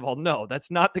 First of all, no, that's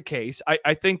not the case.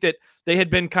 I think that they had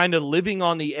been kind of living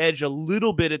on the edge a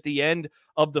little bit at the end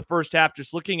of the first half.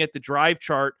 Just looking at the drive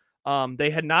chart, they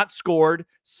had not scored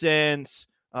since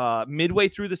midway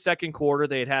through the second quarter.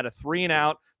 They had a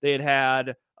 3-and-out. They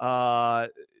had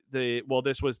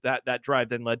this was that drive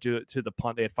then led to the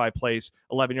punt. They had 5 plays,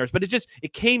 11 yards, but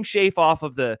it came chafe off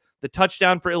of the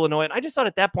touchdown for Illinois. And I just thought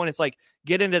at that point, it's like,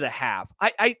 get into the half.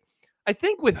 I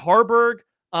think with Harburg,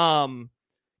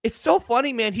 it's so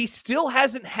funny, man. He still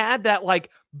hasn't had that like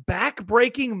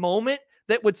back-breaking moment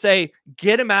that would say,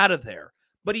 get him out of there.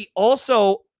 But he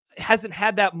also hasn't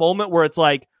had that moment where it's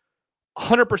like,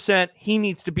 100% he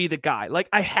needs to be the guy. Like,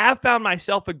 I have found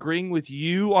myself agreeing with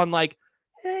you on like,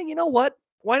 you know what?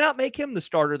 Why not make him the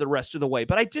starter the rest of the way?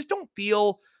 But I just don't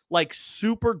feel like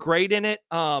super great in it.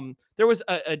 There was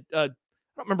I don't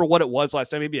remember what it was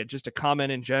last time, maybe just a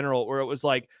comment in general where it was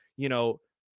like,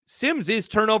 Sims is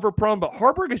turnover prone, but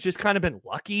Harburg has just kind of been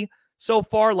lucky so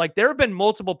far. Like, there have been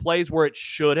multiple plays where it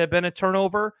should have been a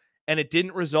turnover and it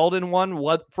didn't result in one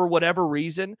for whatever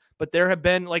reason. But there have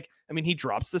been he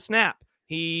drops the snap.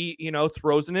 He,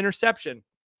 throws an interception.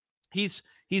 He's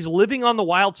living on the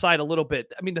wild side a little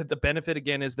bit. I mean, the benefit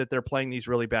again is that they're playing these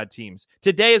really bad teams.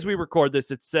 Today, as we record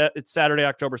this, it's Saturday,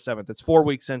 October 7th. It's 4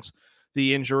 weeks since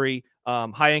the injury,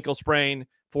 high ankle sprain,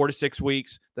 4 to 6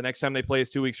 weeks. The next time they play is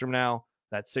 2 weeks from now.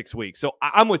 That's 6 weeks. So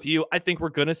I'm with you. I think we're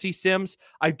going to see Sims.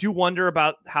 I do wonder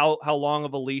about how long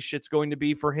of a leash it's going to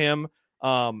be for him.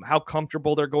 How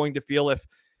comfortable they're going to feel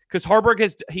because Harburg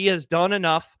has done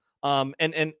enough.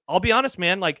 And I'll be honest,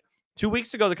 man, like 2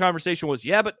 weeks ago, the conversation was,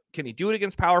 yeah, but can he do it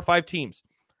against Power 5 teams?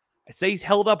 I'd say he's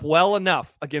held up well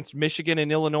enough against Michigan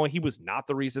and Illinois. He was not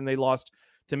the reason they lost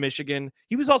to Michigan.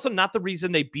 He was also not the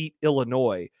reason they beat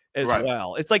Illinois as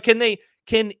well. It's like, can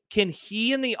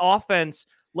he and the offense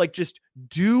like just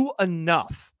do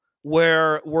enough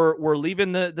where we're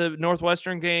leaving the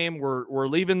Northwestern game, we're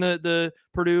leaving the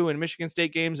Purdue and Michigan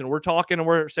State games, and we're talking and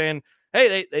we're saying,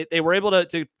 hey, they were able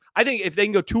to. I think if they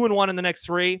can go 2-1 in the next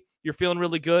 3, you're feeling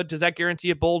really good. Does that guarantee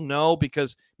a bowl? No,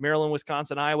 because Maryland,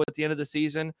 Wisconsin, Iowa at the end of the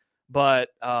season. But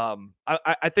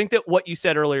I think that what you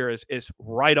said earlier is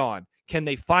right on. Can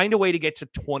they find a way to get to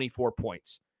 24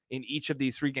 points in each of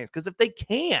these 3 games? Because if they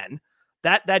can,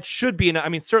 that should be.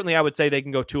 Certainly I would say they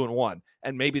can go 2-1,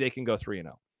 and maybe they can go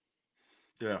 3-0.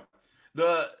 Yeah.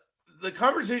 The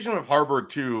conversation with Harburg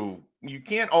too, you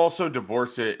can't also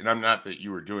divorce it, and I'm not that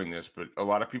you were doing this, but a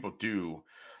lot of people do.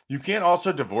 You can't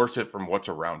also divorce it from what's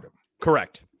around him.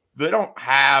 Correct. They don't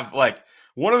have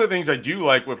one of the things I do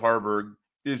like with Harburg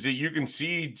is that you can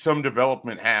see some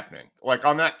development happening. Like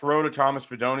on that throw to Thomas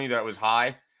Fidone that was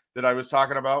high that I was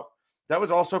talking about, that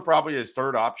was also probably his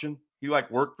third option. He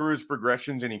worked through his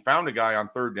progressions and he found a guy on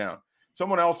 3rd down.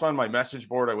 Someone else on my message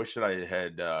board, I wish that I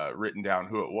had written down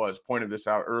who it was, pointed this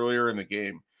out earlier in the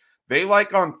game. They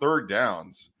on 3rd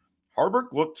downs,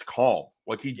 Harburg looks calm.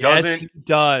 He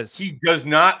does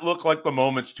not look like the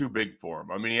moment's too big for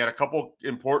him. He had a couple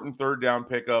important 3rd down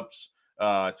pickups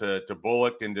to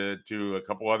Bullock and to a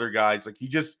couple other guys. He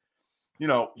just,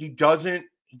 he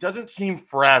doesn't seem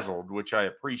frazzled, which I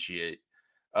appreciate.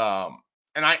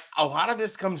 a lot of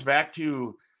this comes back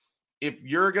to, if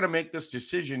you're going to make this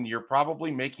decision, you're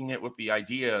probably making it with the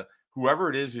idea whoever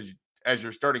it is as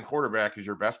your starting quarterback is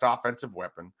your best offensive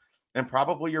weapon and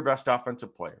probably your best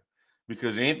offensive player.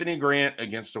 Because Anthony Grant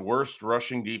against the worst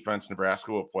rushing defense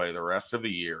Nebraska will play the rest of the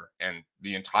year and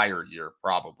the entire year,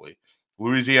 probably.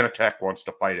 Louisiana Tech wants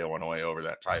to fight Illinois over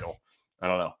that title. I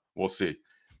don't know. We'll see.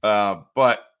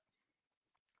 But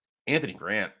Anthony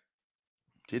Grant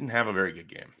didn't have a very good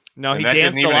game. No, he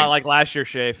danced a lot like last year,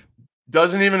 Shafe.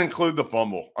 Doesn't even include the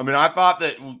fumble. I mean, I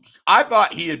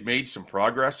thought he had made some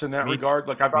progress in that regard.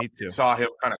 Like I thought we saw him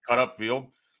kind of cut up field.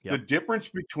 Yep. The difference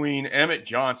between Emmett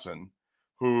Johnson,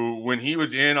 who, when he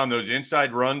was in on those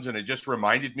inside runs, and it just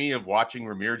reminded me of watching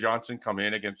Ramir Johnson come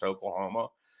in against Oklahoma.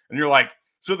 And you're like,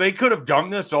 so they could have done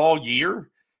this all year,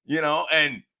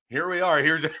 and here we are.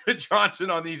 Here's Emmett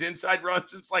Johnson on these inside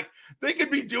runs. It's like they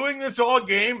could be doing this all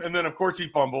game. And then, of course, he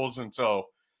fumbles. And so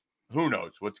who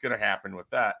knows what's going to happen with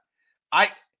that. I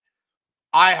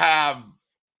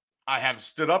have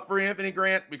stood up for Anthony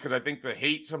Grant because I think the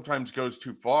hate sometimes goes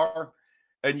too far.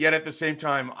 And yet at the same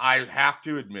time, I have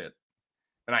to admit,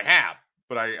 and I have,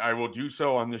 but I will do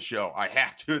so on this show, I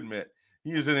have to admit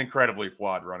he is an incredibly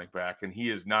flawed running back, and he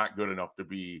is not good enough to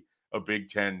be a Big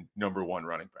Ten number one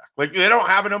running back. Like, they don't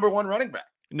have a number one running back.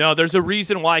 No, there's a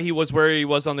reason why he was where he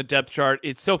was on the depth chart.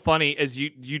 It's so funny as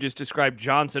you just described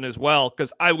Johnson as well,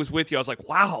 because I was with you. I was like,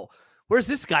 wow, where's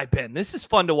this guy been? This is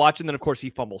fun to watch. And then, of course,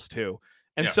 he fumbles too.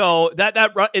 And so that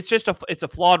it's just it's a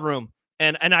flawed room.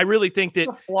 And I really think that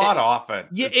it's a flawed offense.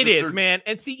 Yeah, it is, man.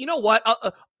 And see, you know what?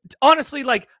 Honestly,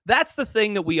 like, that's the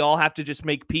thing that we all have to just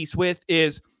make peace with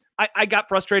is I got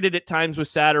frustrated at times with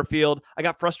Satterfield. I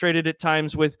got frustrated at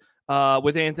times with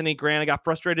Anthony Grant. I got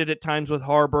frustrated at times with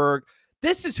Harburg.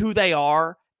 This is who they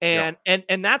are. And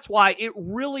that's why it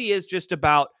really is just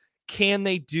about, can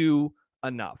they do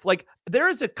enough? Like, there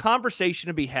is a conversation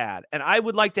to be had. And I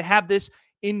would like to have this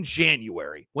in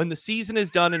January when the season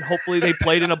is done and hopefully they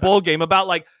played in a bowl game about,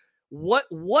 like,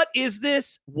 what is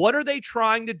this? What are they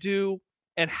trying to do?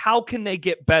 And how can they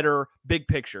get better big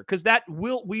picture? Because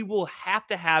we will have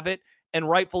to have it, and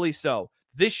rightfully so.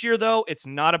 This year, though, it's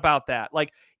not about that.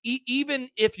 Like, even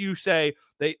if you say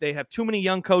they have too many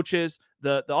young coaches,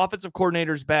 the offensive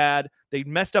coordinator's bad, they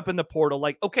messed up in the portal,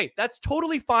 like, okay, that's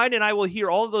totally fine, and I will hear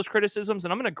all of those criticisms,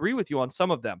 and I'm going to agree with you on some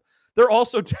of them. They're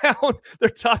also down their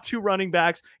top two running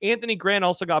backs. Anthony Grant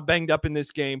also got banged up in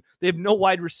this game. They have no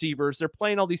wide receivers. They're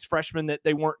playing all these freshmen that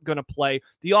they weren't going to play.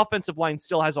 The offensive line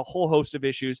still has a whole host of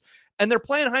issues. And they're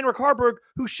playing Heinrich Harburg,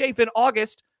 who, Shafe, in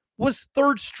August was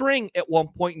third string at one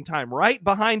point in time, right?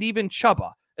 Behind even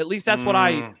Chuba. At least that's what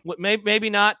maybe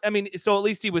not. I mean, so at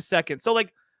least he was second. So,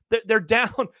 like, they're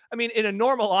down. I mean, in a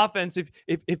normal offense,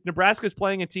 if Nebraska's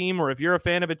playing a team, or if you're a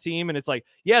fan of a team and it's like,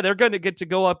 yeah, they're going to get to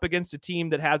go up against a team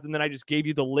that has, and then I just gave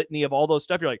you the litany of all those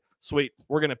stuff. You're like, sweet,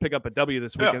 we're going to pick up a W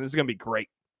this weekend. Yeah. This is going to be great.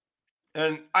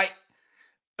 And I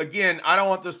don't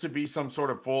want this to be some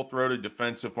sort of full-throated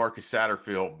defense of Marcus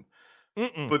Satterfield,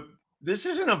 but this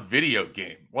isn't a video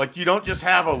game. Like, you don't just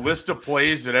have a list of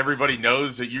plays that everybody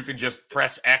knows that you can just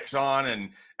press X on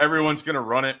and everyone's going to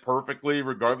run it perfectly,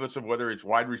 regardless of whether it's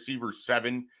wide receiver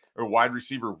 7 or wide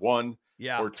receiver 1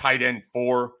 or tight end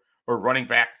 4 or running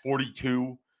back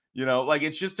 42. Like,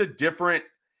 it's just a different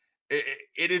 –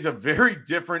 it is a very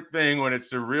different thing when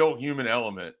it's the real human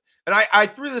element. And I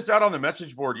threw this out on the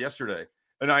message board yesterday,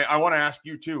 and I want to ask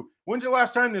you too. When's the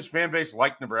last time this fan base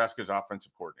liked Nebraska's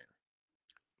offensive coordinator?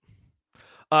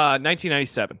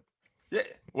 1997. Yeah.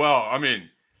 Well, I mean,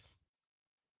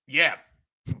 yeah,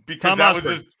 because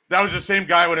that was the same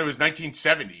guy when it was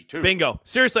 1970 too. Bingo.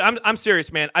 Seriously, I'm serious,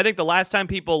 man. I think the last time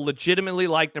people legitimately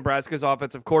liked Nebraska's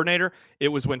offensive coordinator, it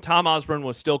was when Tom Osborne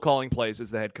was still calling plays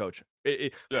as the head coach.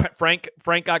 Frank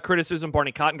got criticism.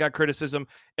 Barney Cotton got criticism.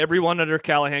 Everyone under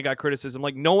Callahan got criticism.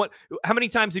 Like, no one. How many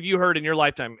times have you heard in your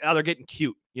lifetime? Oh, they're getting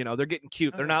cute. They're getting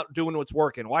cute. They're not doing what's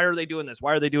working. Why are they doing this?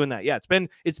 Why are they doing that? Yeah,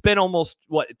 it's been almost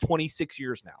 26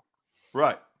 years now.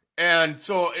 Right. And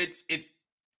so it's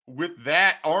with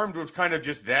that, armed with kind of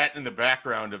just that in the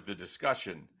background of the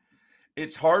discussion,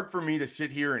 it's hard for me to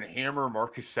sit here and hammer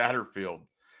Marcus Satterfield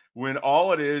when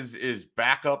all it is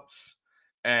backups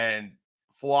and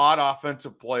flawed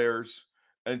offensive players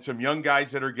and some young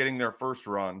guys that are getting their first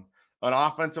run, an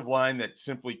offensive line that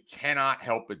simply cannot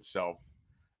help itself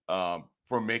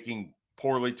from making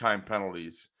poorly timed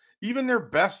penalties. Even their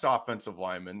best offensive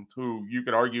lineman, who you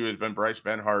could argue has been Bryce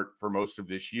Benhart for most of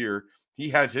this year, he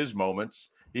has his moments.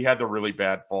 He had the really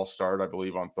bad false start, I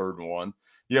believe, on 3rd and 1.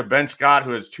 You have Ben Scott,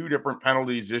 who has 2 different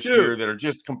penalties this year that are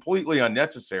just completely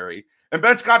unnecessary. And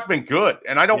Ben Scott's been good.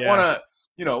 And I don't want to,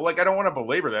 I don't want to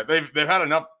belabor that. They've had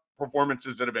enough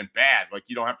performances that have been bad. Like,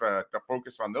 you don't have to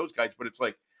focus on those guys, but it's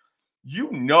like,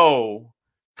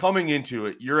 coming into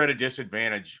it, you're at a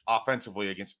disadvantage offensively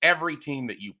against every team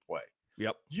that you play.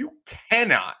 Yep. You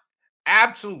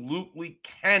absolutely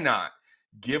cannot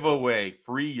give away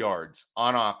free yards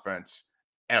on offense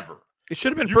ever. It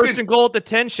should have been first and goal at the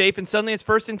 10, Shafe, and suddenly it's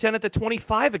 1st and 10 at the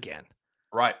 25 again.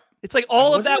 Right. It's like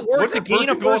all of that work to gain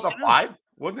a first goal at the 5.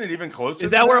 Wasn't it even close?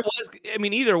 Is that where it was? I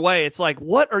mean, either way, it's like,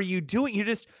 what are you doing? You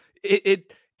just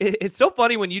it's so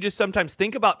funny when you just sometimes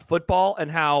think about football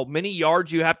and how many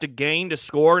yards you have to gain to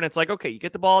score, and it's like, okay, you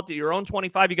get the ball to your own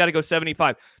 25, you got to go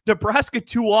 75. Nebraska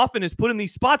too often is put in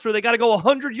these spots where they got to go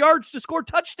 100 yards to score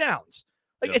touchdowns.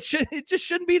 Like it just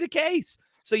shouldn't be the case.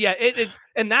 So yeah, it's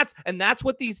and that's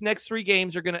what these next 3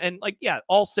 games are gonna, and like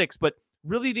all 6, but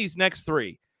really these next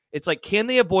 3. It's like, can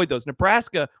they avoid those?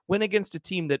 Nebraska went against a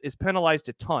team that is penalized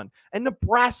a ton, and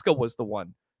Nebraska was the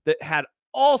one that had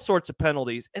all sorts of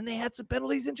penalties, and they had some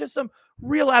penalties in just some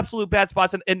real absolute bad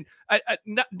spots. And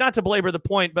not to belabor the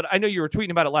point, but I know you were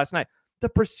tweeting about it last night. The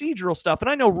procedural stuff, and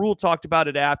I know Rule talked about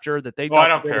it after that. I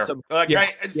don't care.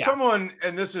 Someone,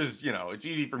 and this is, it's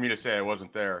easy for me to say I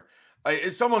wasn't there.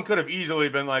 Someone could have easily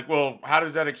been like, well, how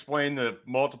does that explain the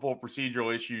multiple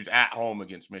procedural issues at home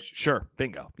against Michigan? Sure.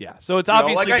 Bingo. Yeah. So it's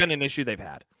obviously been an issue they've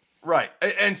had. Right.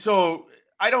 And so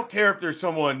I don't care if there's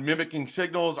someone mimicking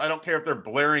signals. I don't care if they're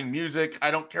blaring music.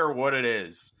 I don't care what it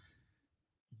is.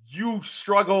 You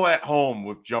struggle at home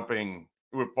with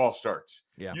false starts.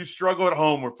 Yeah. You struggle at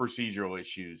home with procedural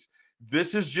issues.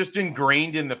 This is just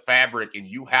ingrained in the fabric, and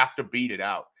you have to beat it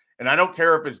out. And I don't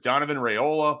care if it's Donovan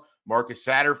Raiola, Marcus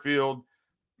Satterfield,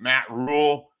 Matt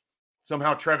Rule,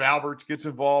 somehow Trev Alberts gets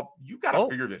involved. You got to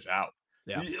figure this out.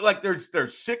 Yeah. Like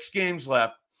there's 6 games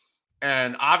left,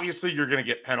 and obviously you're going to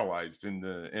get penalized in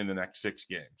the next 6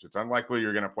 games. It's unlikely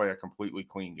you're going to play a completely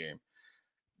clean game.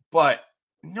 But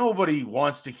nobody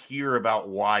wants to hear about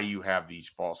why you have these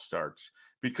false starts,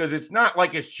 because it's not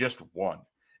like it's just one.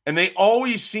 And they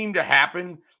always seem to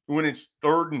happen when it's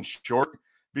 3rd and short,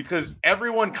 because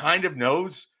everyone kind of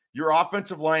knows your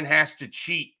offensive line has to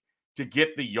cheat to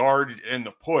get the yard and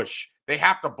the push. They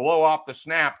have to blow off the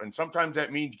snap, and sometimes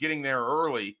that means getting there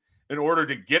early in order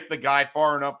to get the guy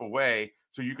far enough away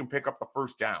so you can pick up the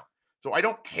first down. So I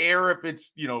don't care if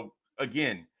it's,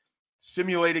 again,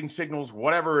 simulating signals,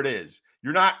 whatever it is.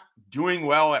 You're not doing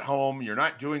well at home. You're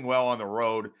not doing well on the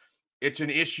road. It's an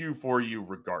issue for you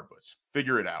regardless.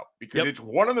 Figure it out, because it's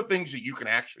one of the things that you can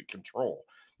actually control.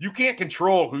 You can't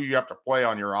control who you have to play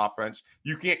on your offense.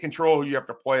 You can't control who you have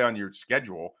to play on your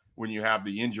schedule when you have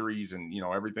the injuries and,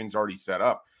 everything's already set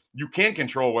up. You can't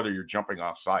control whether you're jumping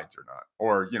off sides or not,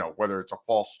 or, whether it's a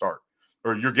false start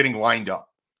or you're getting lined up,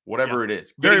 whatever it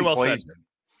is. Very well said.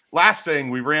 Last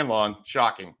thing, we ran long.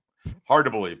 Shocking. Hard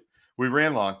to believe. We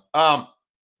ran long. How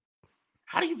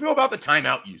do you feel about the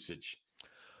timeout usage?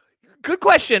 Good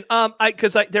question.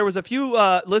 Because there was a few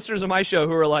listeners of my show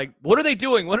who were like, "What are they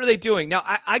doing? What are they doing?" Now,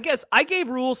 I guess I gave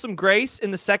Rule some grace in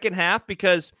the second half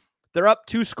because they're up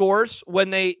 2 scores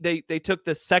when they took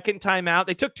the second timeout.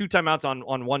 They took 2 timeouts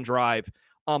on one drive.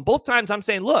 Both times, I'm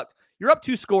saying, look, you're up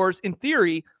 2 scores. In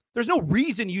theory, there's no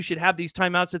reason you should have these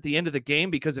timeouts at the end of the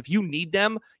game, because if you need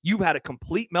them, you've had a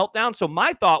complete meltdown. So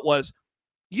my thought was,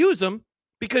 use them,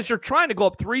 because you're trying to go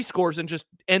up 3 scores and just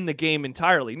end the game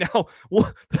entirely. Now,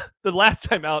 the last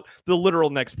time out, the literal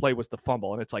next play was the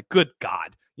fumble, and it's like, good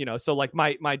God, So like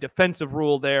my defensive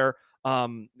rule there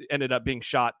ended up being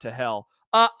shot to hell.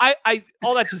 I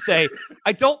all that to say,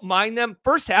 I don't mind them.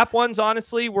 First half ones,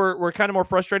 honestly, were kind of more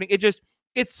frustrating.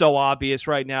 It's so obvious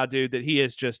right now, dude, that he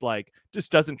is just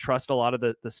doesn't trust a lot of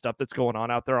the stuff that's going on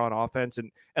out there on offense.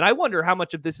 And I wonder how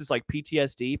much of this is like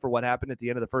PTSD for what happened at the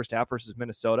end of the first half versus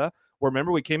Minnesota, where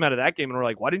remember we came out of that game and we're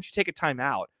like, why didn't you take a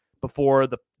timeout before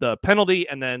the penalty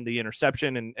and then the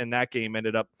interception? And that game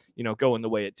ended up, going the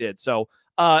way it did. So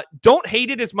don't hate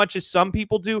it as much as some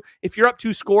people do. If you're up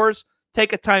 2 scores,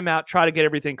 take a timeout, try to get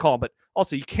everything calm. But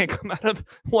also you can't come out of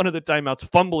one of the timeouts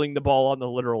fumbling the ball on the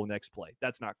literal next play.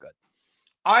 That's not good.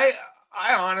 I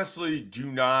honestly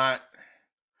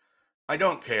I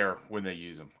don't care when they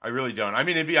use them. I really don't. I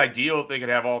mean, it'd be ideal if they could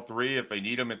have all 3 if they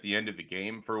need them at the end of the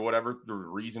game for whatever the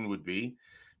reason would be.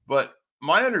 But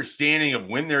my understanding of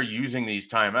when they're using these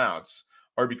timeouts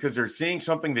are because they're seeing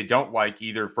something they don't like,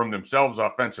 either from themselves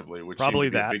offensively, which probably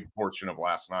seemed to be a big portion of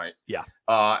last night. Yeah.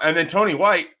 And then Tony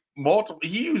White,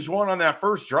 he used one on that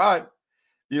first drive,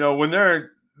 when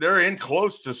they're in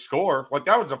close to score. Like,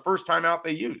 that was the first timeout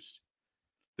they used.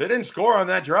 They didn't score on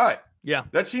that drive. Yeah.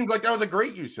 That seems like that was a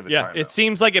great use of it. Yeah, it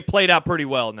seems like it played out pretty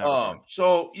well in that.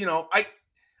 So,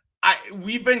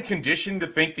 we've been conditioned to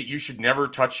think that you should never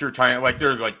touch your time, like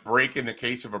they're like break in the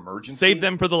case of emergency. Save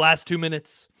them for the last 2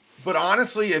 minutes. But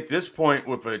honestly, at this point,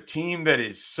 with a team that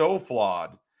is so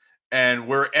flawed and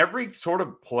where every sort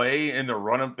of play in the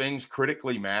run of things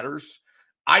critically matters,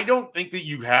 I don't think that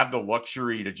you have the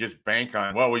luxury to just bank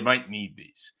on, well, we might need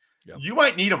these. Yep. You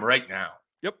might need them right now.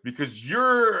 Yep. Because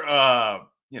you're, a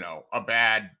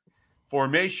bad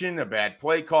formation, a bad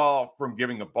play call from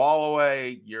giving the ball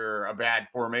away. You're a bad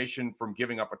formation from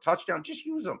giving up a touchdown. Just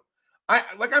use them.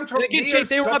 I'm talking. Again,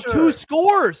 they were up 2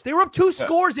 scores. They were up 2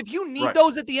 scores. If you need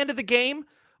those at the end of the game,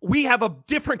 we have a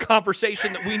different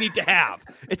conversation that we need to have.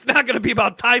 It's not going to be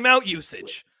about timeout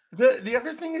usage. The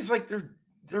other thing is like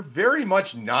they're very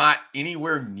much not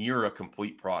anywhere near a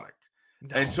complete product.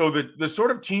 No. And so the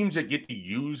sort of teams that get to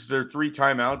use their 3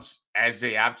 timeouts as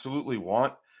they absolutely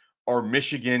want are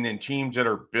Michigan and teams that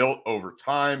are built over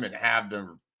time and have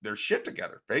their shit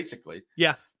together, basically.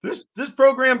 Yeah. This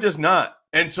program does not.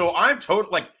 And so I'm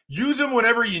totally use them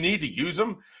whenever you need to use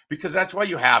them because that's why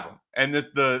you have them. And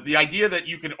the idea that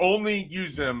you can only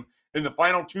use them in the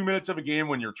final 2 minutes of a game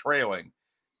when you're trailing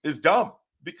is dumb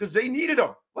because they needed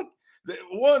them.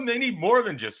 They need more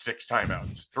than just 6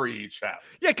 timeouts, 3 each half.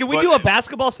 Yeah, can we do a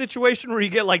basketball situation where you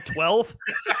get like 12?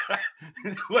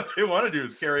 What they want to do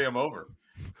is carry them over.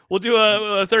 We'll do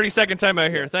a 30-second timeout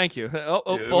here. Thank you. Full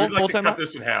timeout. Cut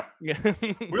this in half. Yeah.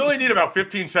 We only need about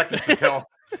 15 seconds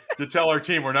to tell our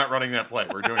team we're not running that play.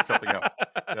 We're doing something else.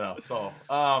 So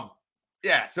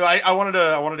I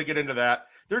wanted to get into that.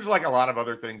 There's like a lot of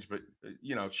other things, but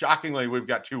shockingly, we've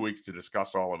got 2 weeks to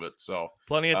discuss all of it. So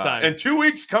plenty of time. And 2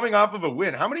 weeks coming off of a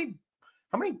win. How many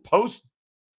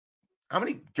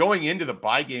going into the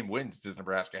bye game wins does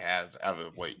Nebraska have as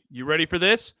of late? You ready for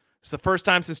this? It's the first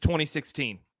time since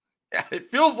 2016. Yeah, it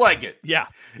feels like it. Yeah.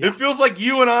 It feels like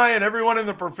you and I and everyone in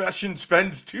the profession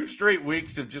spends 2 straight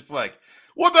weeks of just like,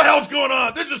 what the hell's going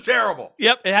on? This is terrible.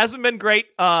 Yep, it hasn't been great.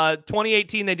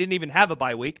 2018, they didn't even have a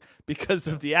bye week because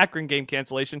of the Akron game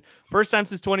cancellation. First time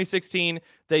since 2016,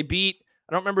 they beat,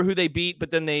 I don't remember who they beat,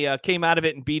 but then they came out of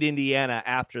it and beat Indiana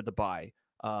after the bye.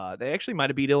 They actually might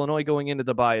have beat Illinois going into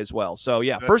the bye as well. So,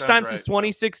 yeah, first time since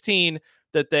 2016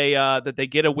 that they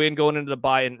get a win going into the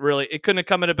bye, and really, it couldn't have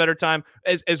come at a better time.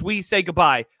 As we say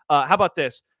goodbye, how about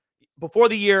this? Before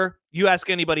the year, you ask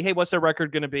anybody, hey, what's their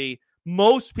record going to be?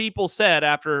 Most people said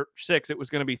after 6 it was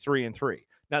going to be 3-3.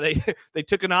 Now they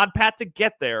took an odd path to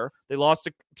get there. They lost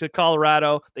to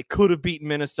Colorado. They could have beaten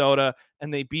Minnesota,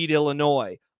 and they beat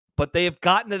Illinois. But they have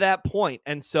gotten to that point,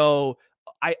 and so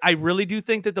I really do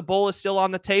think that the bowl is still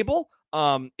on the table.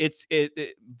 It's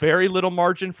very little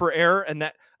margin for error, and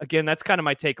that again, that's kind of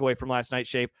my takeaway from last night,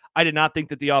 Shafe. I did not think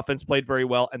that the offense played very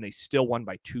well, and they still won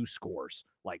by 2 scores.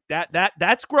 Like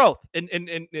that's growth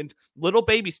and little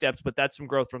baby steps, but that's some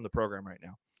growth from the program right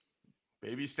now.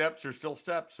 Baby steps are still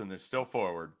steps, and they're still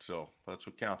forward, so that's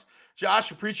what counts.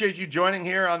 Josh, appreciate you joining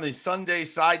here on the Sunday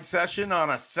side session on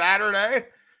a Saturday.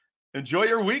 Enjoy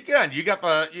your weekend. You got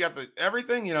the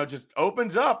everything, just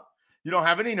opens up. You don't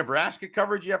have any Nebraska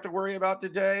coverage you have to worry about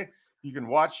today. You can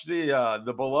watch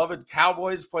the beloved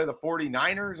Cowboys play the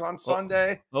 49ers on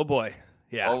Sunday. Oh boy.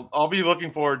 Yeah. I'll be looking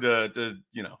forward to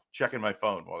checking my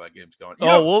phone while that game's going.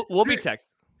 We'll be texting.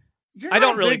 I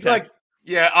don't really text.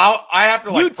 I have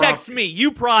to you text me.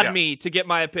 You prod me to get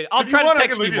my opinion. I'll try to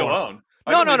text you more. Alone.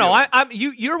 No.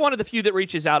 You're one of the few that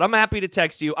reaches out. I'm happy to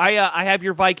text you. I have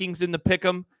your Vikings in the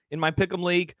pick'em in my pick'em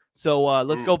league. So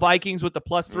let's go Vikings with the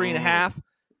 +3.5.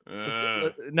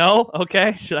 No?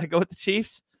 Okay. Should I go with the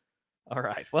Chiefs? All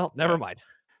right. Well, never mind.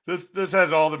 This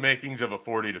has all the makings of a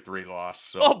 40-3 loss.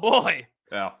 So. Oh boy.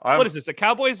 Yeah. What is this? A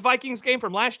Cowboys-Vikings game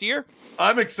from last year?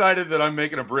 I'm excited that I'm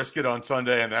making a brisket on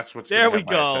Sunday, and that's what's there. We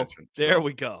go. There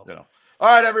we go. All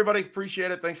right, everybody.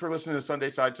 Appreciate it. Thanks for listening to the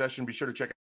Sunday Side Session. Be sure to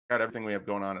check out everything we have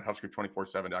going on at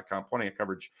Husker247.com. Plenty of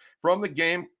coverage from the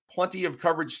game. Plenty of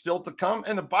coverage still to come.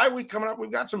 And the bye week coming up,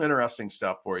 we've got some interesting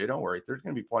stuff for you. Don't worry. There's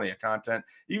going to be plenty of content,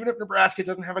 even if Nebraska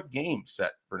doesn't have a game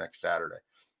set for next Saturday.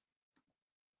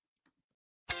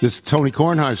 This is Tony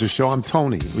Kornheiser's show. I'm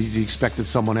Tony. You expected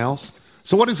someone else?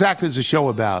 So what exactly is the show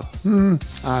about?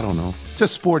 I don't know. It's a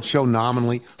sports show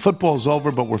nominally. Football's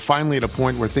over, but we're finally at a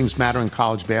point where things matter in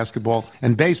college basketball,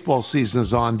 and baseball season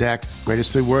is on deck.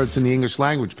 Greatest 3 words in the English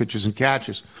language, pitchers and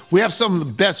catchers. We have some of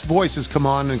the best voices come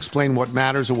on and explain what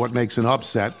matters or what makes an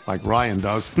upset, like Ryan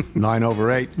does.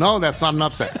 9/8. No, that's not an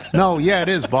upset. No, yeah, it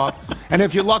is, Bob. And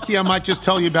if you're lucky, I might just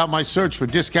tell you about my search for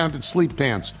discounted sleep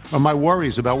pants or my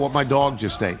worries about what my dog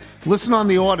just ate. Listen on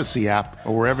the Odyssey app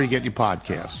or wherever you get your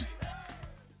podcasts.